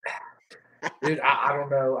shit. Dude, I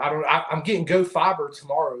don't know. I'm getting Go Fiber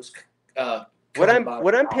tomorrow's. What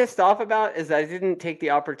I'm pissed off about is I didn't take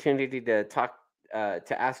the opportunity to talk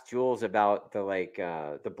to ask Jules about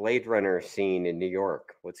the Blade Runner scene in New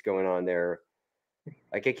York. What's going on there?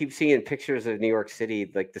 Like I keep seeing pictures of New York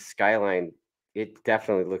City, like the skyline. It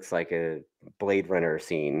definitely looks like a Blade Runner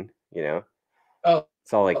scene. You know. Oh.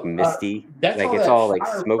 It's all like misty, it's all like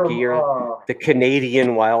smoky, or the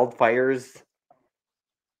Canadian wildfires.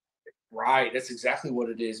 Right, that's exactly what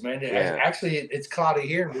it is, man. Actually, it's cloudy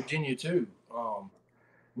here in Virginia too.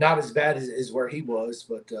 Not as bad as where he was,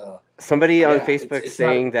 but somebody on Facebook it's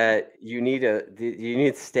saying that you need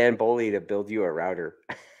Stamboli to build you a router.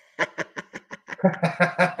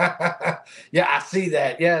 Yeah, I see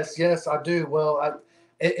that. Yes, I do. Well,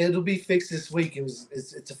 it'll be fixed this week.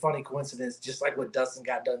 It's a funny coincidence, just like what Dustin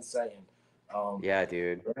got done saying. Yeah,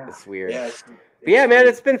 dude, it's weird. Yeah, man,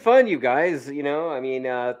 it's been fun, you guys. You know, I mean,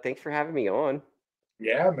 thanks for having me on.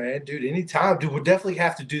 Yeah, man, dude. Anytime, dude. We'll definitely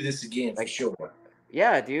have to do this again for sure.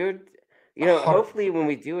 Yeah, dude. You know, hopefully when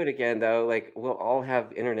we do it again, though, like we'll all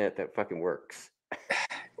have internet that fucking works.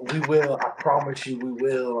 We will. I promise you, we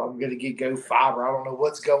will. I'm gonna get Go Fiber. I don't know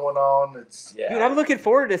what's going on. Dude, I'm looking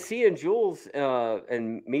forward to seeing Jules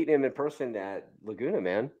and meeting him in person at Laguna,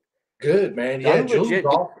 man. Good, man. Yeah, Jules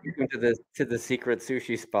to the secret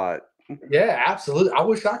sushi spot. Yeah, absolutely. I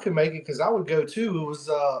wish I could make it because I would go too. It was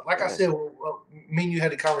like I said, me and you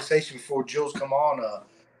had a conversation before Jules come on.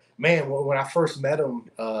 Man, when I first met him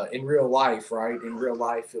in real life, right? In real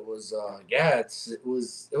life, it was it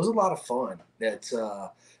was a lot of fun.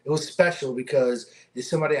 It was special because it's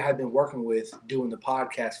somebody I had been working with doing the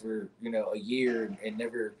podcast for a year and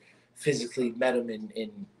never physically met him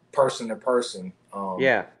in person to person.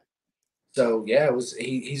 So yeah, it was.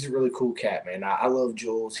 He's a really cool cat, man. I love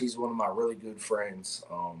Jules. He's one of my really good friends.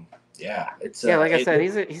 Like I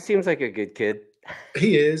said, he seems like a good kid.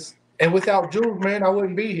 He is. And without Jules, man, I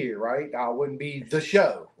wouldn't be here, right? I wouldn't be the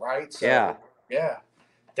show, right? So, yeah.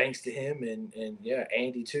 Thanks to him and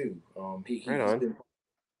Andy too. He's been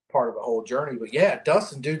part of the whole journey. But yeah,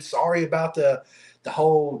 Dustin, dude, sorry about the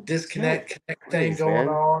whole disconnect thing going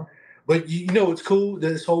on. But you know it's cool.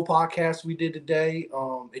 This whole podcast we did today,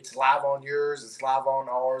 it's live on yours, it's live on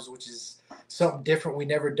ours, which is something different we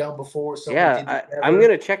never done before. I'm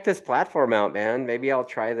gonna check this platform out, man. Maybe I'll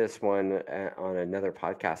try this one on another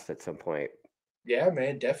podcast at some point. Yeah,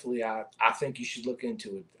 man, definitely. I think you should look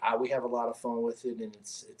into it. We have a lot of fun with it, and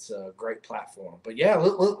it's a great platform. But yeah,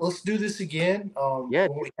 let's do this again.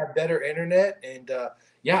 When we have better internet, and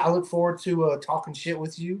I look forward to talking shit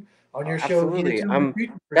with you on your show. Absolutely.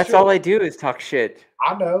 That's all I do is talk shit.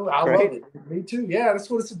 I know. I love it. Me too. Yeah, that's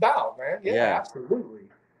what it's about, man. Yeah. Absolutely.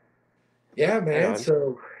 Yeah, man.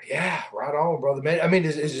 So right on, brother, man. I mean,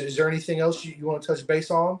 is there anything else you want to touch base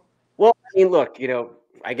on? Well, I mean, look,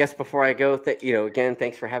 I guess before I go, again,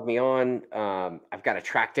 thanks for having me on. I've got a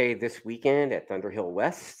track day this weekend at Thunderhill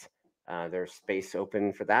West. There's space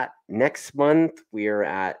open for that. Next month we are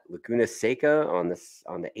at Laguna Seca on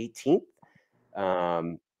the 18th.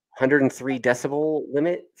 103 decibel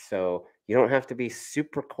limit, so you don't have to be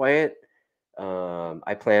super quiet.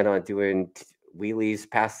 I plan on doing wheelies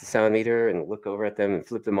past the sound meter and look over at them and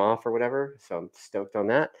flip them off or whatever. So I'm stoked on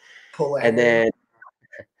that. And then,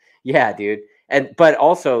 yeah, dude. But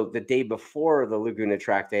also the day before the Laguna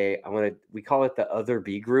track day, we call it the Other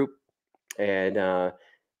B group, and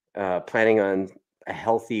planning on a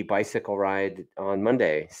healthy bicycle ride on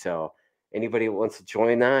Monday. So anybody who wants to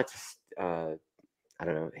join that, just I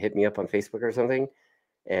don't know, hit me up on Facebook or something,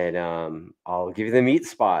 and I'll give you the meet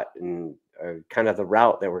spot and kind of the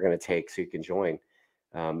route that we're going to take so you can join.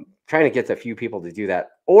 Trying to get a few people to do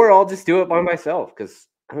that, or I'll just do it by myself because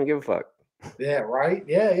I don't give a fuck. Yeah, right.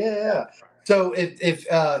 Yeah. So if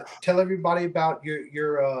tell everybody about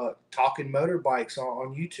your talking motorbikes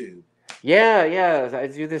on YouTube. Yeah. I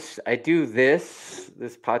do this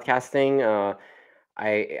podcast thing.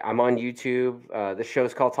 I'm on YouTube. The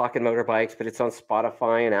show's called Talking Motorbikes, but it's on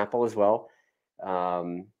Spotify and Apple as well.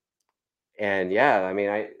 And yeah, I mean,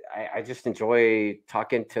 I just enjoy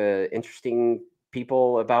talking to interesting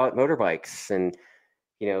people about motorbikes and,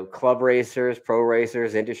 club racers, pro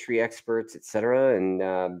racers, industry experts, etc.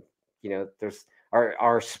 And, there's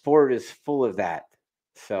our sport is full of that.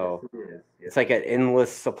 So it's like an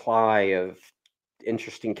endless supply of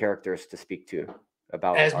interesting characters to speak to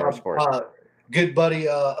about our sport. Good buddy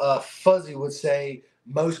Fuzzy would say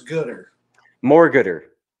most gooder. More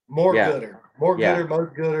gooder. Most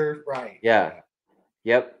gooder, right. Yeah.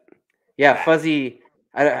 Yep. Yeah, Fuzzy,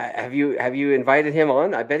 have you invited him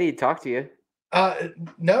on? I bet he'd talk to you.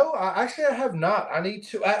 No, I have not. I need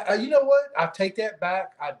to. You know what? I take that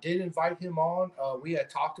back. I did invite him on. We had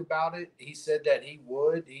talked about it. He said that he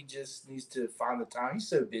would. He just needs to find the time. He's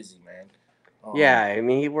so busy, man. Yeah, I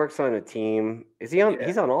mean, he works on a team. Is he on? Yeah.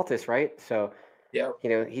 He's on Altus, right? So, yeah,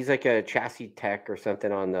 he's like a chassis tech or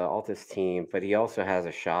something on the Altus team, but he also has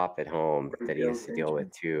a shop at home that he has to deal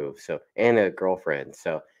with too. So, and a girlfriend.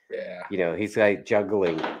 So, yeah, he's like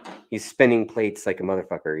juggling. He's spinning plates like a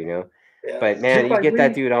motherfucker. Yeah. But man, you get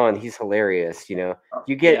that dude on, he's hilarious. You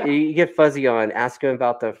get Fuzzy on, ask him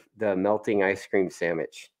about the melting ice cream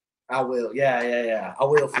sandwich. I will. Yeah. I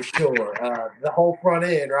will for sure. The whole front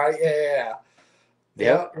end, right? Yeah.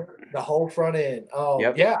 Yep. The whole front end.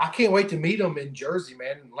 Yeah, I can't wait to meet him in Jersey,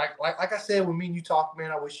 man. Like I said, when me and you talked,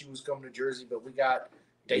 man, I wish you was coming to Jersey, but we got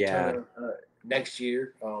Daytona next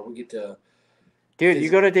year. We get to. Dude, you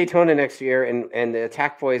go to Daytona next year, and the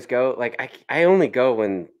Attack Boys go. Like I only go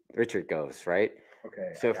when Richard goes, right?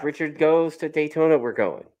 Okay. So if Richard goes to Daytona, we're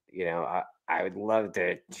going. I would love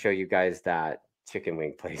to show you guys that chicken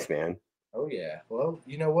wing place, man. Oh yeah. Well,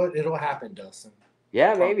 you know what? It'll happen, Dustin.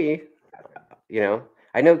 Yeah, maybe.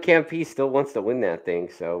 I know Cam P still wants to win that thing,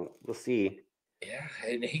 so we'll see. Yeah,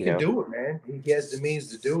 and he can do it, man. He has the means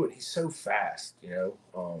to do it. He's so fast,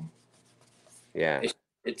 Yeah.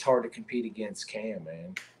 It's hard to compete against Cam,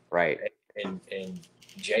 man. Right. And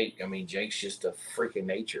Jake. I mean, Jake's just a freaking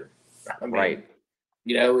nature. I mean, right.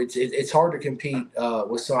 It's hard to compete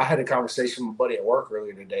with. So I had a conversation with my buddy at work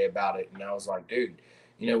earlier today about it, and I was like, dude,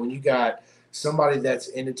 when you got somebody that's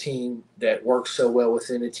in a team that works so well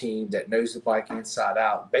within a team that knows the bike inside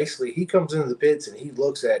out. Basically, he comes into the pits and he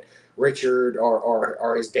looks at Richard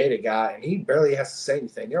or his data guy, and he barely has to say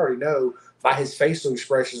anything. They already know by his facial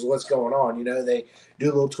expressions what's going on. They do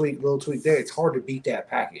a little tweak there. It's hard to beat that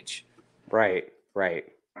package. Right.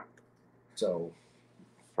 So,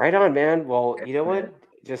 right on, man. Well, you know what?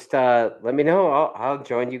 Just let me know. I'll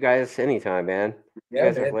join you guys anytime, man. You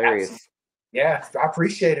guys are hilarious. Yeah, I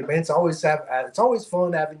appreciate it, man. It's always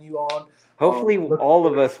fun having you on. Hopefully, all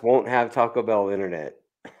of us won't have Taco Bell internet.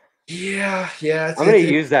 Yeah. I'm going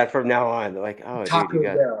to use that from now on. Like, Taco dude, you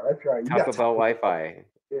got Bell. That's right. Taco Bell Wi-Fi.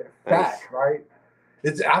 Yeah, nice. Right.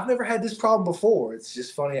 I've never had this problem before. It's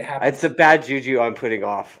just funny it happens. It's a bad juju I'm putting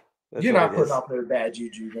off. You're not putting off no bad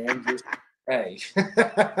juju, man. Just, hey,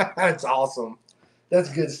 that's awesome.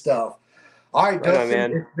 That's good stuff. All right,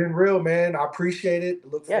 Dustin, it's been real, man. I appreciate it.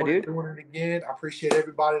 Look forward to doing it again. I appreciate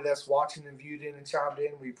everybody that's watching and viewed in and chimed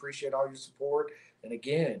in. We appreciate all your support. And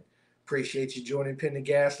again, appreciate you joining Pin the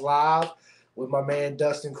Gas Live with my man,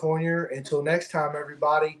 Dustin Coyner. Until next time,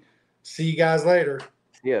 everybody, see you guys later.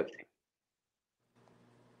 Yep.